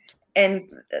 And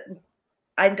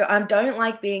I don't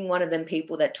like being one of them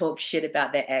people that talk shit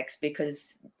about their ex,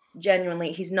 because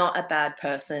genuinely he's not a bad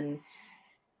person.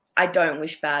 I don't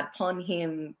wish bad upon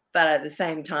him, but at the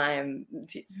same time,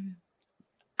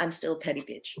 I'm still a petty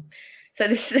bitch. So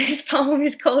this poem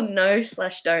is called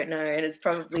No/Don't Know, and it's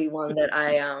probably one that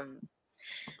I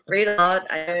read a lot.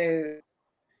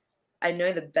 I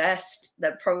know the best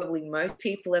that probably most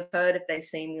people have heard if they've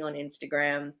seen me on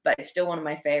Instagram, but it's still one of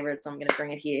my favorites. I'm going to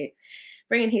bring it here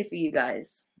for you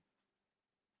guys.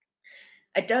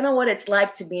 I don't know what it's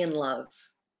like to be in love.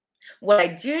 What I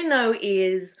do know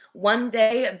is one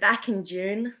day back in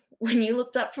June, when you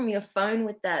looked up from your phone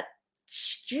with that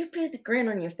stupid grin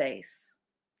on your face,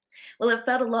 well, it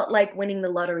felt a lot like winning the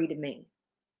lottery to me.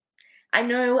 I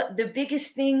know the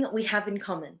biggest thing we have in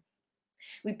common.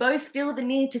 We both feel the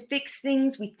need to fix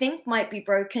things we think might be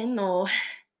broken, or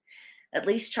at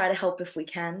least try to help if we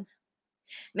can.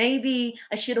 Maybe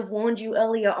I should have warned you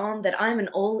earlier on that I'm an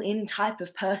all-in type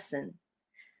of person.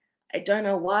 I don't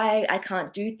know why I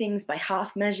can't do things by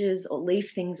half measures or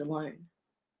leave things alone.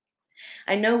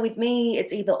 I know with me,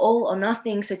 it's either all or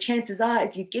nothing, so chances are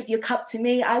if you give your cup to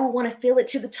me, I will want to fill it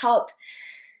to the top.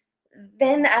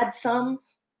 Then add some.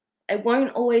 I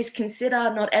won't always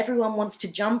consider not everyone wants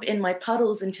to jump in my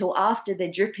puddles until after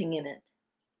they're dripping in it.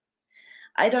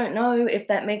 I don't know if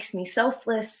that makes me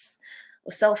selfless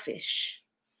or selfish.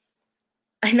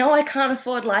 I know I can't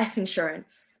afford life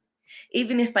insurance.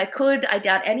 Even if I could, I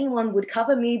doubt anyone would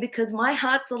cover me because my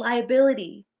heart's a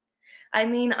liability. I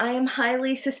mean, I am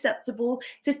highly susceptible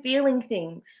to feeling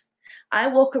things. I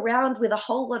walk around with a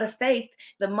whole lot of faith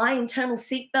that my internal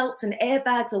seatbelts and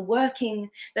airbags are working,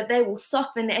 that they will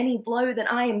soften any blow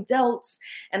that I am dealt,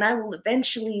 and I will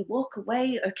eventually walk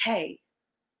away okay.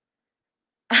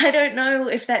 I don't know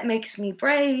if that makes me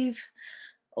brave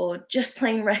or just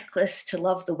plain reckless to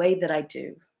love the way that I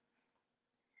do.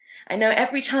 I know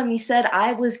every time you said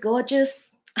I was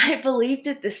gorgeous, I believed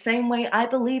it the same way I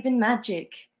believe in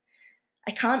magic.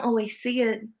 I can't always see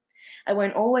it. I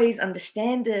won't always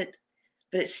understand it,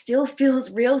 but it still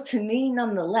feels real to me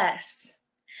nonetheless.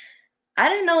 I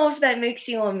don't know if that makes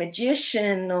you a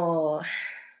magician or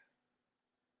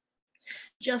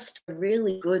just a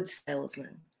really good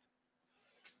salesman.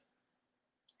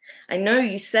 I know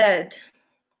you said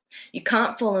you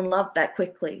can't fall in love that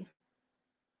quickly.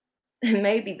 And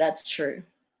maybe that's true.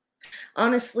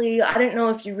 Honestly, I don't know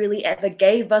if you really ever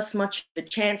gave us much of a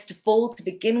chance to fall to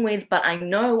begin with, but I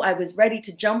know I was ready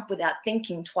to jump without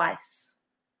thinking twice.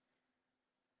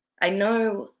 I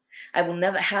know I will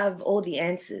never have all the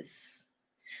answers.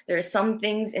 There are some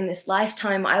things in this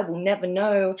lifetime I will never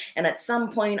know, and at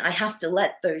some point I have to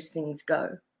let those things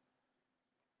go.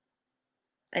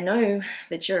 I know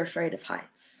that you're afraid of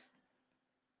heights.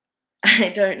 I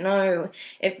don't know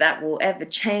if that will ever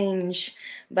change,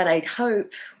 but I'd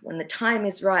hope when the time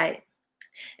is right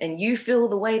and you feel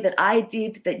the way that I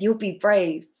did, that you'll be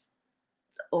brave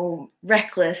or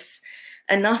reckless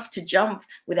enough to jump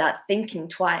without thinking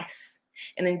twice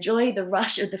and enjoy the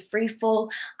rush of the free fall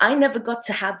I never got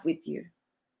to have with you.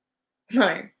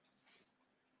 No,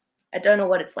 I don't know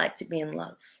what it's like to be in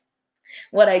love.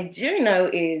 What I do know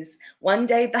is one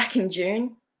day back in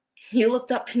June, you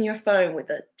looked up in your phone with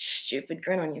a stupid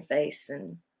grin on your face,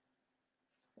 and,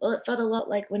 well, it felt a lot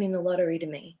like winning the lottery to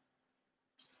me.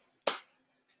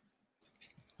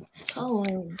 Oh,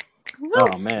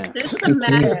 Oh man. It's the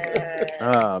magic.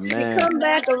 Oh man. come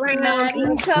back around.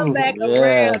 You come back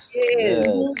Yes,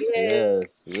 around.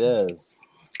 yes.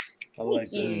 I like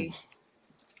that. You.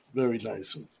 Very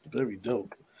nice. Very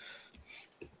dope.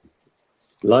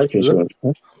 Life insurance,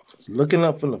 huh? Looking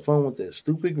up from the phone with that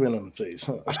stupid grin on the face,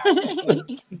 huh?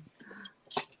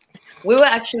 We were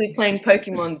actually playing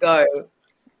Pokemon Go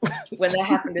when that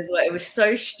happened as well. It was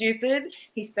so stupid.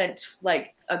 He spent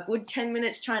like a good 10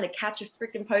 minutes trying to catch a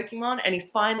freaking Pokemon, and he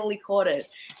finally caught it.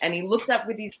 And he looked up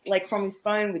with his, like, from his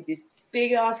phone with this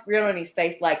big ass grin on his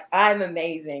face, like, I'm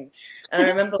amazing. And I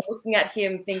remember looking at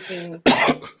him thinking,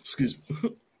 Excuse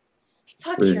me.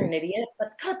 fuck, you're an idiot,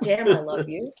 but goddamn, I love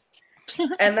you.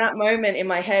 And that moment in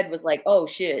my head was like, oh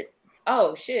shit. But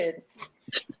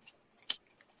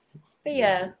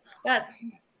yeah, that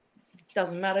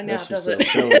doesn't matter now, That's does what's it?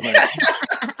 up. That was nice.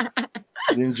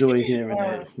 We enjoy hearing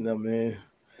that. No, man.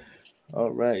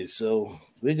 All right. So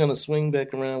we're going to swing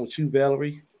back around with you,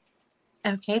 Valerie.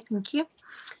 Okay, thank you.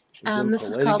 And then This is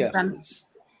Poetic called afterwards.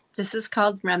 This is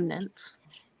called Remnants.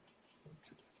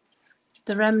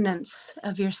 The remnants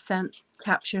of your scent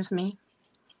captures me.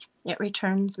 It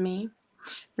returns me,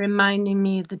 reminding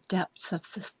me of the depths of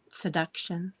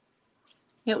seduction.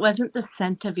 It wasn't the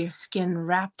scent of your skin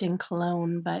wrapped in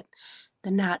cologne, but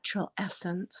the natural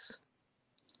essence.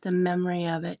 The memory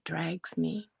of it drags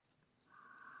me.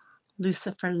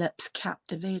 Lucifer lips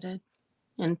captivated,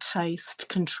 enticed,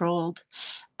 controlled.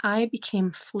 I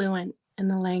became fluent in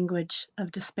the language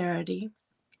of disparity.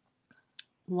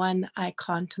 One I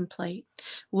contemplate,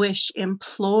 wish,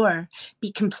 implore,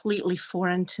 be completely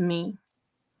foreign to me.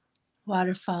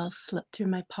 Waterfalls slip through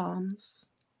my palms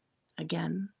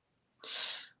again.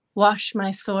 Wash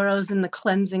my sorrows in the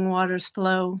cleansing waters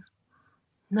flow.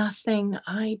 Nothing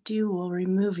I do will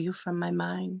remove you from my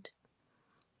mind.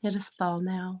 It is fall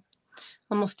now,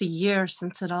 almost a year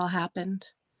since it all happened.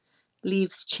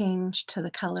 Leaves changed to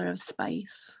the color of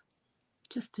spice,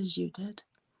 just as you did.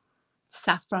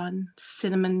 Saffron,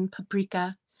 cinnamon,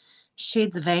 paprika,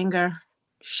 shades of anger,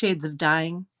 shades of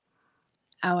dying.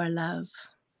 Our love,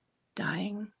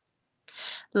 dying.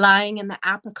 Lying in the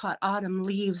apricot autumn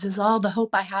leaves is all the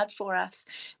hope I had for us.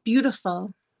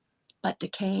 Beautiful, but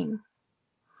decaying.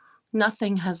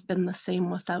 Nothing has been the same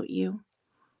without you.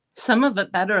 Some of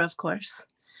it better, of course.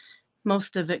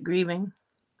 Most of it grieving.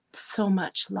 So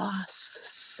much loss,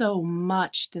 so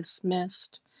much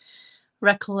dismissed.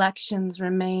 Recollections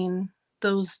remain,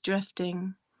 those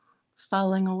drifting,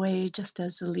 falling away just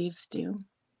as the leaves do.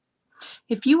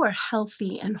 If you were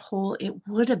healthy and whole, it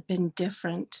would have been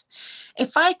different.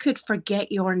 If I could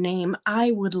forget your name,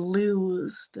 I would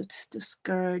lose this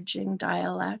discouraging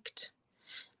dialect.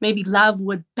 Maybe love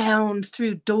would bound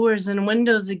through doors and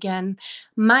windows again.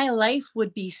 My life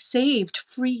would be saved,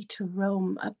 free to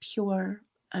roam a pure,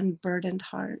 unburdened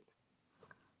heart.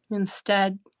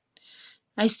 Instead,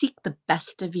 I seek the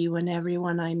best of you in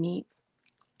everyone I meet.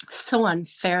 So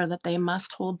unfair that they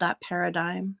must hold that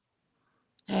paradigm.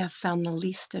 I have found the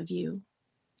least of you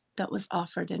that was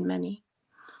offered in many.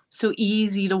 So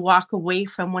easy to walk away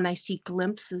from when I see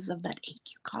glimpses of that ache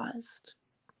you caused.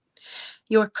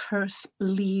 Your curse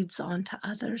bleeds onto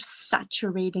others,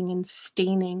 saturating and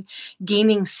staining,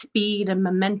 gaining speed and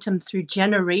momentum through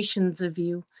generations of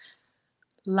you.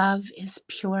 Love is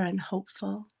pure and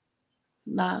hopeful.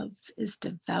 Love is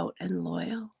devout and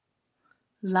loyal.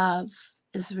 Love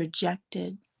is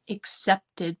rejected,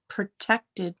 accepted,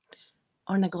 protected,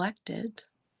 or neglected.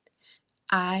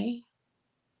 I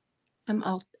am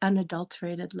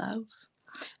unadulterated love.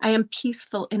 I am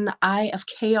peaceful in the eye of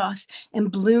chaos and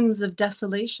blooms of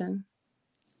desolation.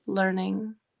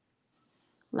 Learning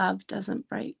love doesn't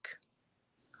break.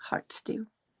 Hearts do.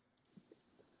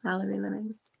 Valerie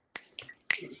Lorraine.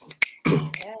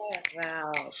 Yeah,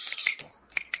 wow.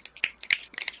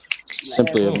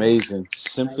 Simply amazing.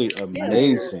 Simply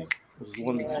amazing. It was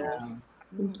wonderful.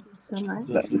 Thank you so much.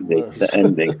 The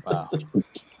ending. Wow.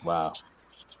 Wow.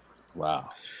 Wow.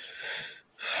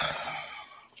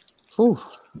 Whew.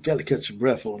 You got to catch your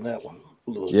breath on that one.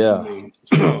 Yeah.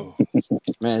 I mean,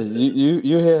 Man,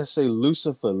 you hear her say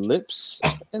Lucifer lips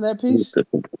in that piece?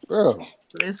 Bro.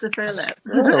 Lucifer lips.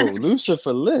 Bro,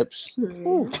 Lucifer lips.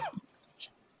 Whew.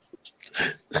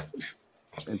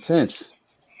 Intense.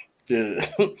 yeah,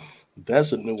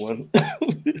 that's a new one.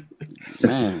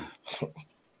 Man.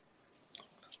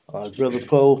 All right, Brother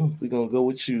Poe, we're going to go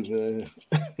with you, man.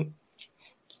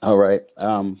 All right.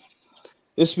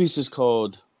 This piece is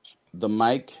called The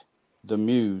Mic, the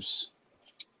Muse,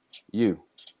 You.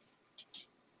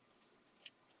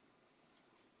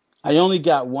 I only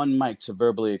got one mic to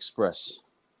verbally express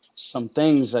some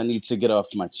things I need to get off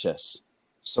my chest.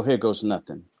 So here goes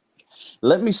nothing.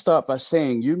 Let me start by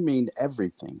saying you mean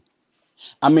everything.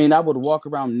 I mean, I would walk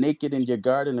around naked in your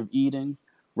Garden of Eden,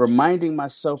 reminding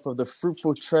myself of the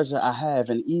fruitful treasure I have.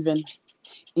 And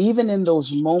even in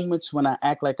those moments when I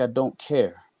act like I don't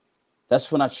care,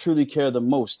 that's when I truly care the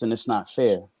most, and it's not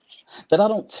fair. That I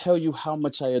don't tell you how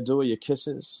much I adore your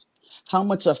kisses, how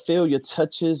much I feel your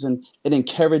touches, and it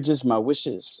encourages my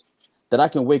wishes, that I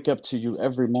can wake up to you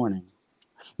every morning.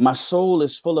 My soul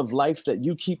is full of life that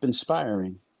you keep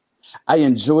inspiring. I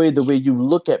enjoy the way you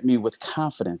look at me with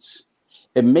confidence.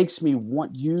 It makes me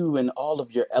want you in all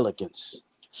of your elegance,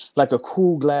 like a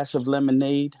cool glass of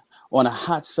lemonade on a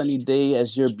hot sunny day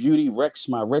as your beauty wrecks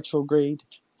my retrograde.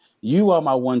 You are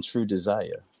my one true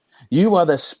desire. You are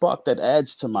the spark that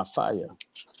adds to my fire.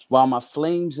 While my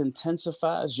flames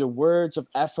intensifies, your words of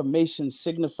affirmation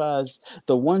signifies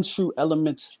the one true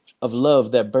element of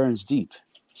love that burns deep.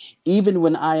 Even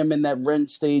when I am in that REM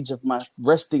stage of my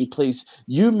resting place,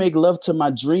 you make love to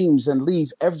my dreams and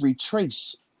leave every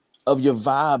trace of your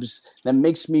vibes that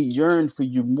makes me yearn for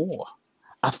you more.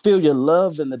 I feel your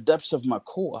love in the depths of my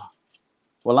core.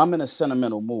 Well, I'm in a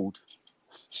sentimental mood.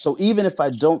 So even if I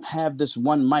don't have this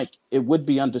one mic, it would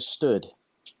be understood.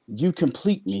 You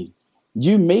complete me.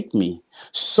 You make me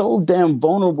so damn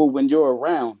vulnerable when you're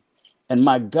around. And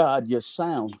my God, your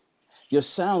sound. Your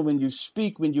sound when you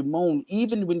speak, when you moan,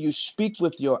 even when you speak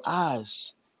with your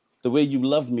eyes. The way you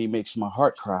love me makes my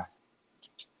heart cry.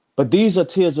 But these are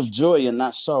tears of joy and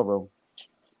not sorrow.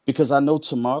 Because I know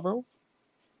tomorrow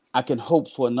I can hope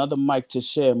for another mic to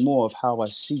share more of how I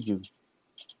see you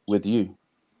with you.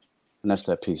 And that's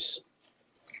that piece.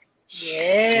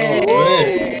 Yeah. Oh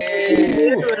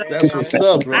man, that's what's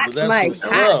up, brother. Hot That's mic,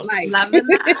 what's hot up. mic. Loving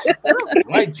that.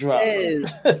 Mic drop.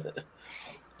 Yes.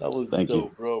 That was Thank you.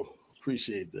 dope, bro.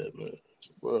 Appreciate that, man.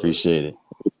 Word. Appreciate it.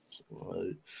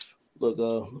 Right. Look,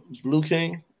 Blue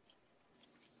King.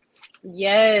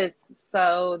 Yes.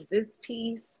 So this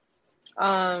piece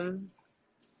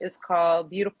is called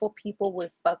Beautiful People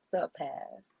with Fucked Up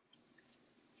Past.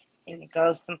 And it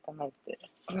goes something like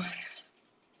this.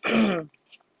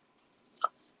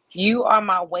 You are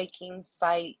my waking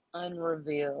sight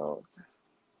unrevealed.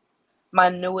 My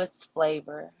newest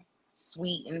flavor,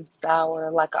 sweet and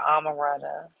sour like an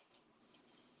amaretto.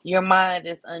 Your mind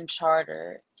is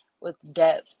uncharted with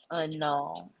depths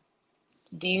unknown.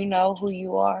 Do you know who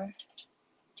you are?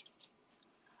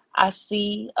 I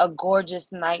see a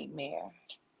gorgeous nightmare.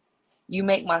 You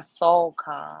make my soul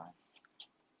calm.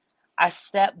 I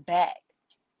step back,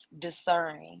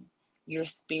 discerning your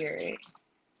spirit.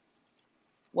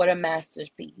 What a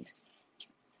masterpiece.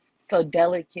 So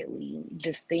delicately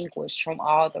distinguished from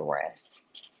all the rest.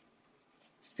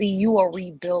 See, you are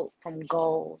rebuilt from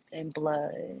gold and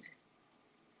blood.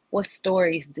 What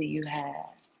stories do you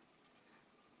have?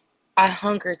 I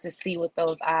hunger to see what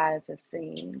those eyes have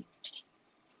seen.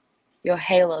 Your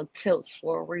halo tilts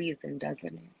for a reason,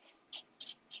 doesn't it?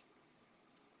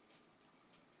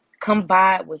 Come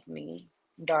vibe with me,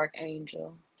 dark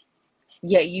angel.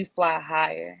 Yet you fly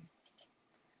higher.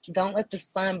 Don't let the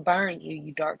sun burn you,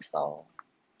 you dark soul.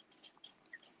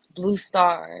 Blue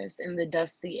stars in the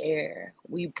dusty air,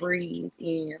 we breathe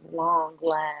in long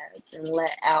lasts and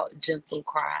let out gentle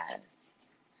cries.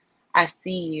 I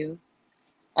see you,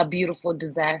 a beautiful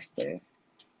disaster,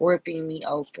 ripping me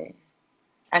open.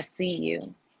 I see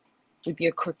you with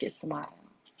your crooked smile,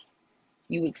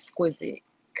 you exquisite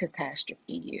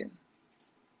catastrophe, you.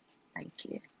 Thank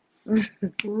you.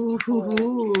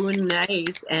 Ooh,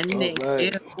 nice ending. All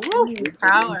right. Woo,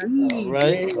 power. All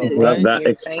right. All Love right. that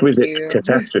exquisite you.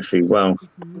 catastrophe. Wow.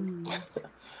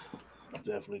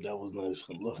 Definitely, that was nice.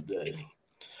 I love that.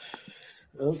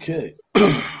 Okay.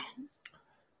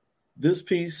 This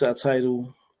piece I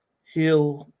title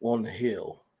Hill on the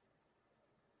Hill.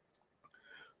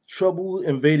 Trouble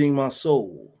invading my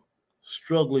soul,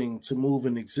 struggling to move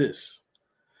and exist.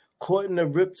 Caught in the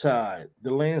riptide,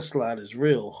 the landslide is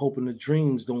real, hoping the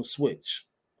dreams don't switch.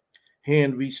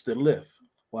 Hand reach the lift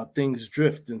while things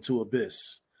drift into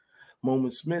abyss.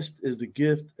 Moments missed is the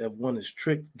gift of one is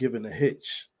tricked, given a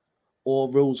hitch.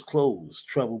 All roads closed,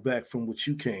 travel back from which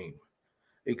you came.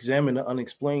 Examine the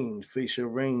unexplained, face your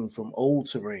rain from old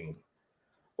terrain.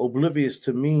 Oblivious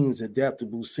to means,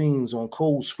 adaptable scenes on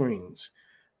cold screens.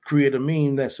 Create a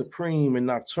meme that's supreme and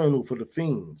nocturnal for the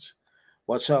fiends.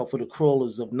 Watch out for the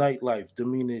crawlers of nightlife,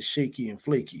 demeanor is shaky and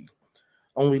flaky.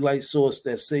 Only light source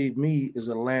that saved me is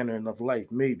a lantern of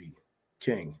life, maybe.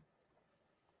 King.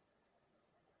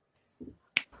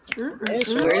 Short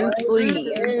and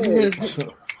sweet.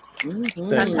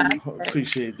 Thank you.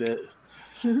 Appreciate that.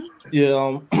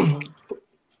 Yeah,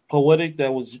 Poetic,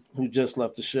 that was who just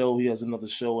left the show. He has another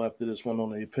show after this one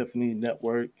on the Epiphany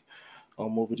Network,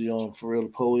 over the For Real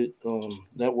Poet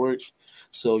network.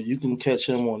 So you can catch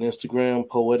him on Instagram,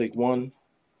 Poetic1,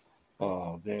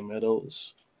 Van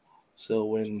Meadows. So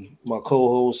when my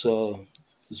co-host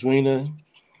Zwina,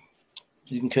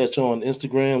 you can catch her on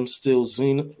Instagram, still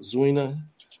Zwina.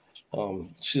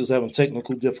 She was having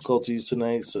technical difficulties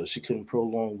tonight, so she couldn't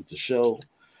prolong with the show.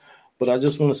 But I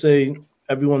just want to say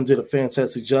everyone did a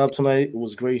fantastic job tonight. It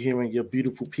was great hearing your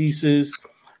beautiful pieces.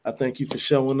 I thank you for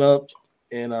showing up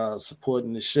and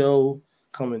supporting the show,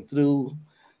 coming through,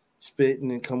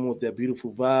 spitting and coming with that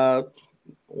beautiful vibe.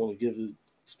 I want to give a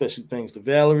special thanks to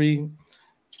Valerie.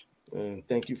 And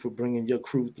thank you for bringing your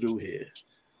crew through here.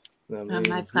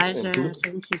 My pleasure.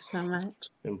 Thank you so much.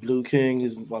 And Blue King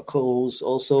is my co-host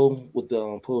also with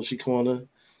the Poetry Corner.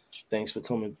 Thanks for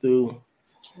coming through.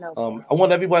 No. I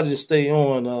want everybody to stay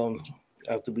on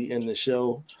after we end the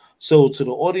show. So to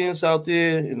the audience out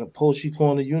there in the Poetry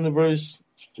Corner universe,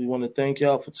 we want to thank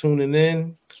y'all for tuning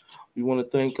in. We want to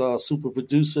thank our super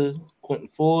producer, Quentin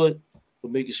Ford, for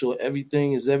making sure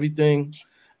everything is everything.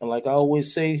 And like I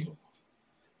always say,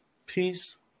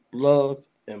 peace, love,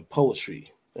 and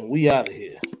poetry. And we out of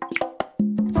here.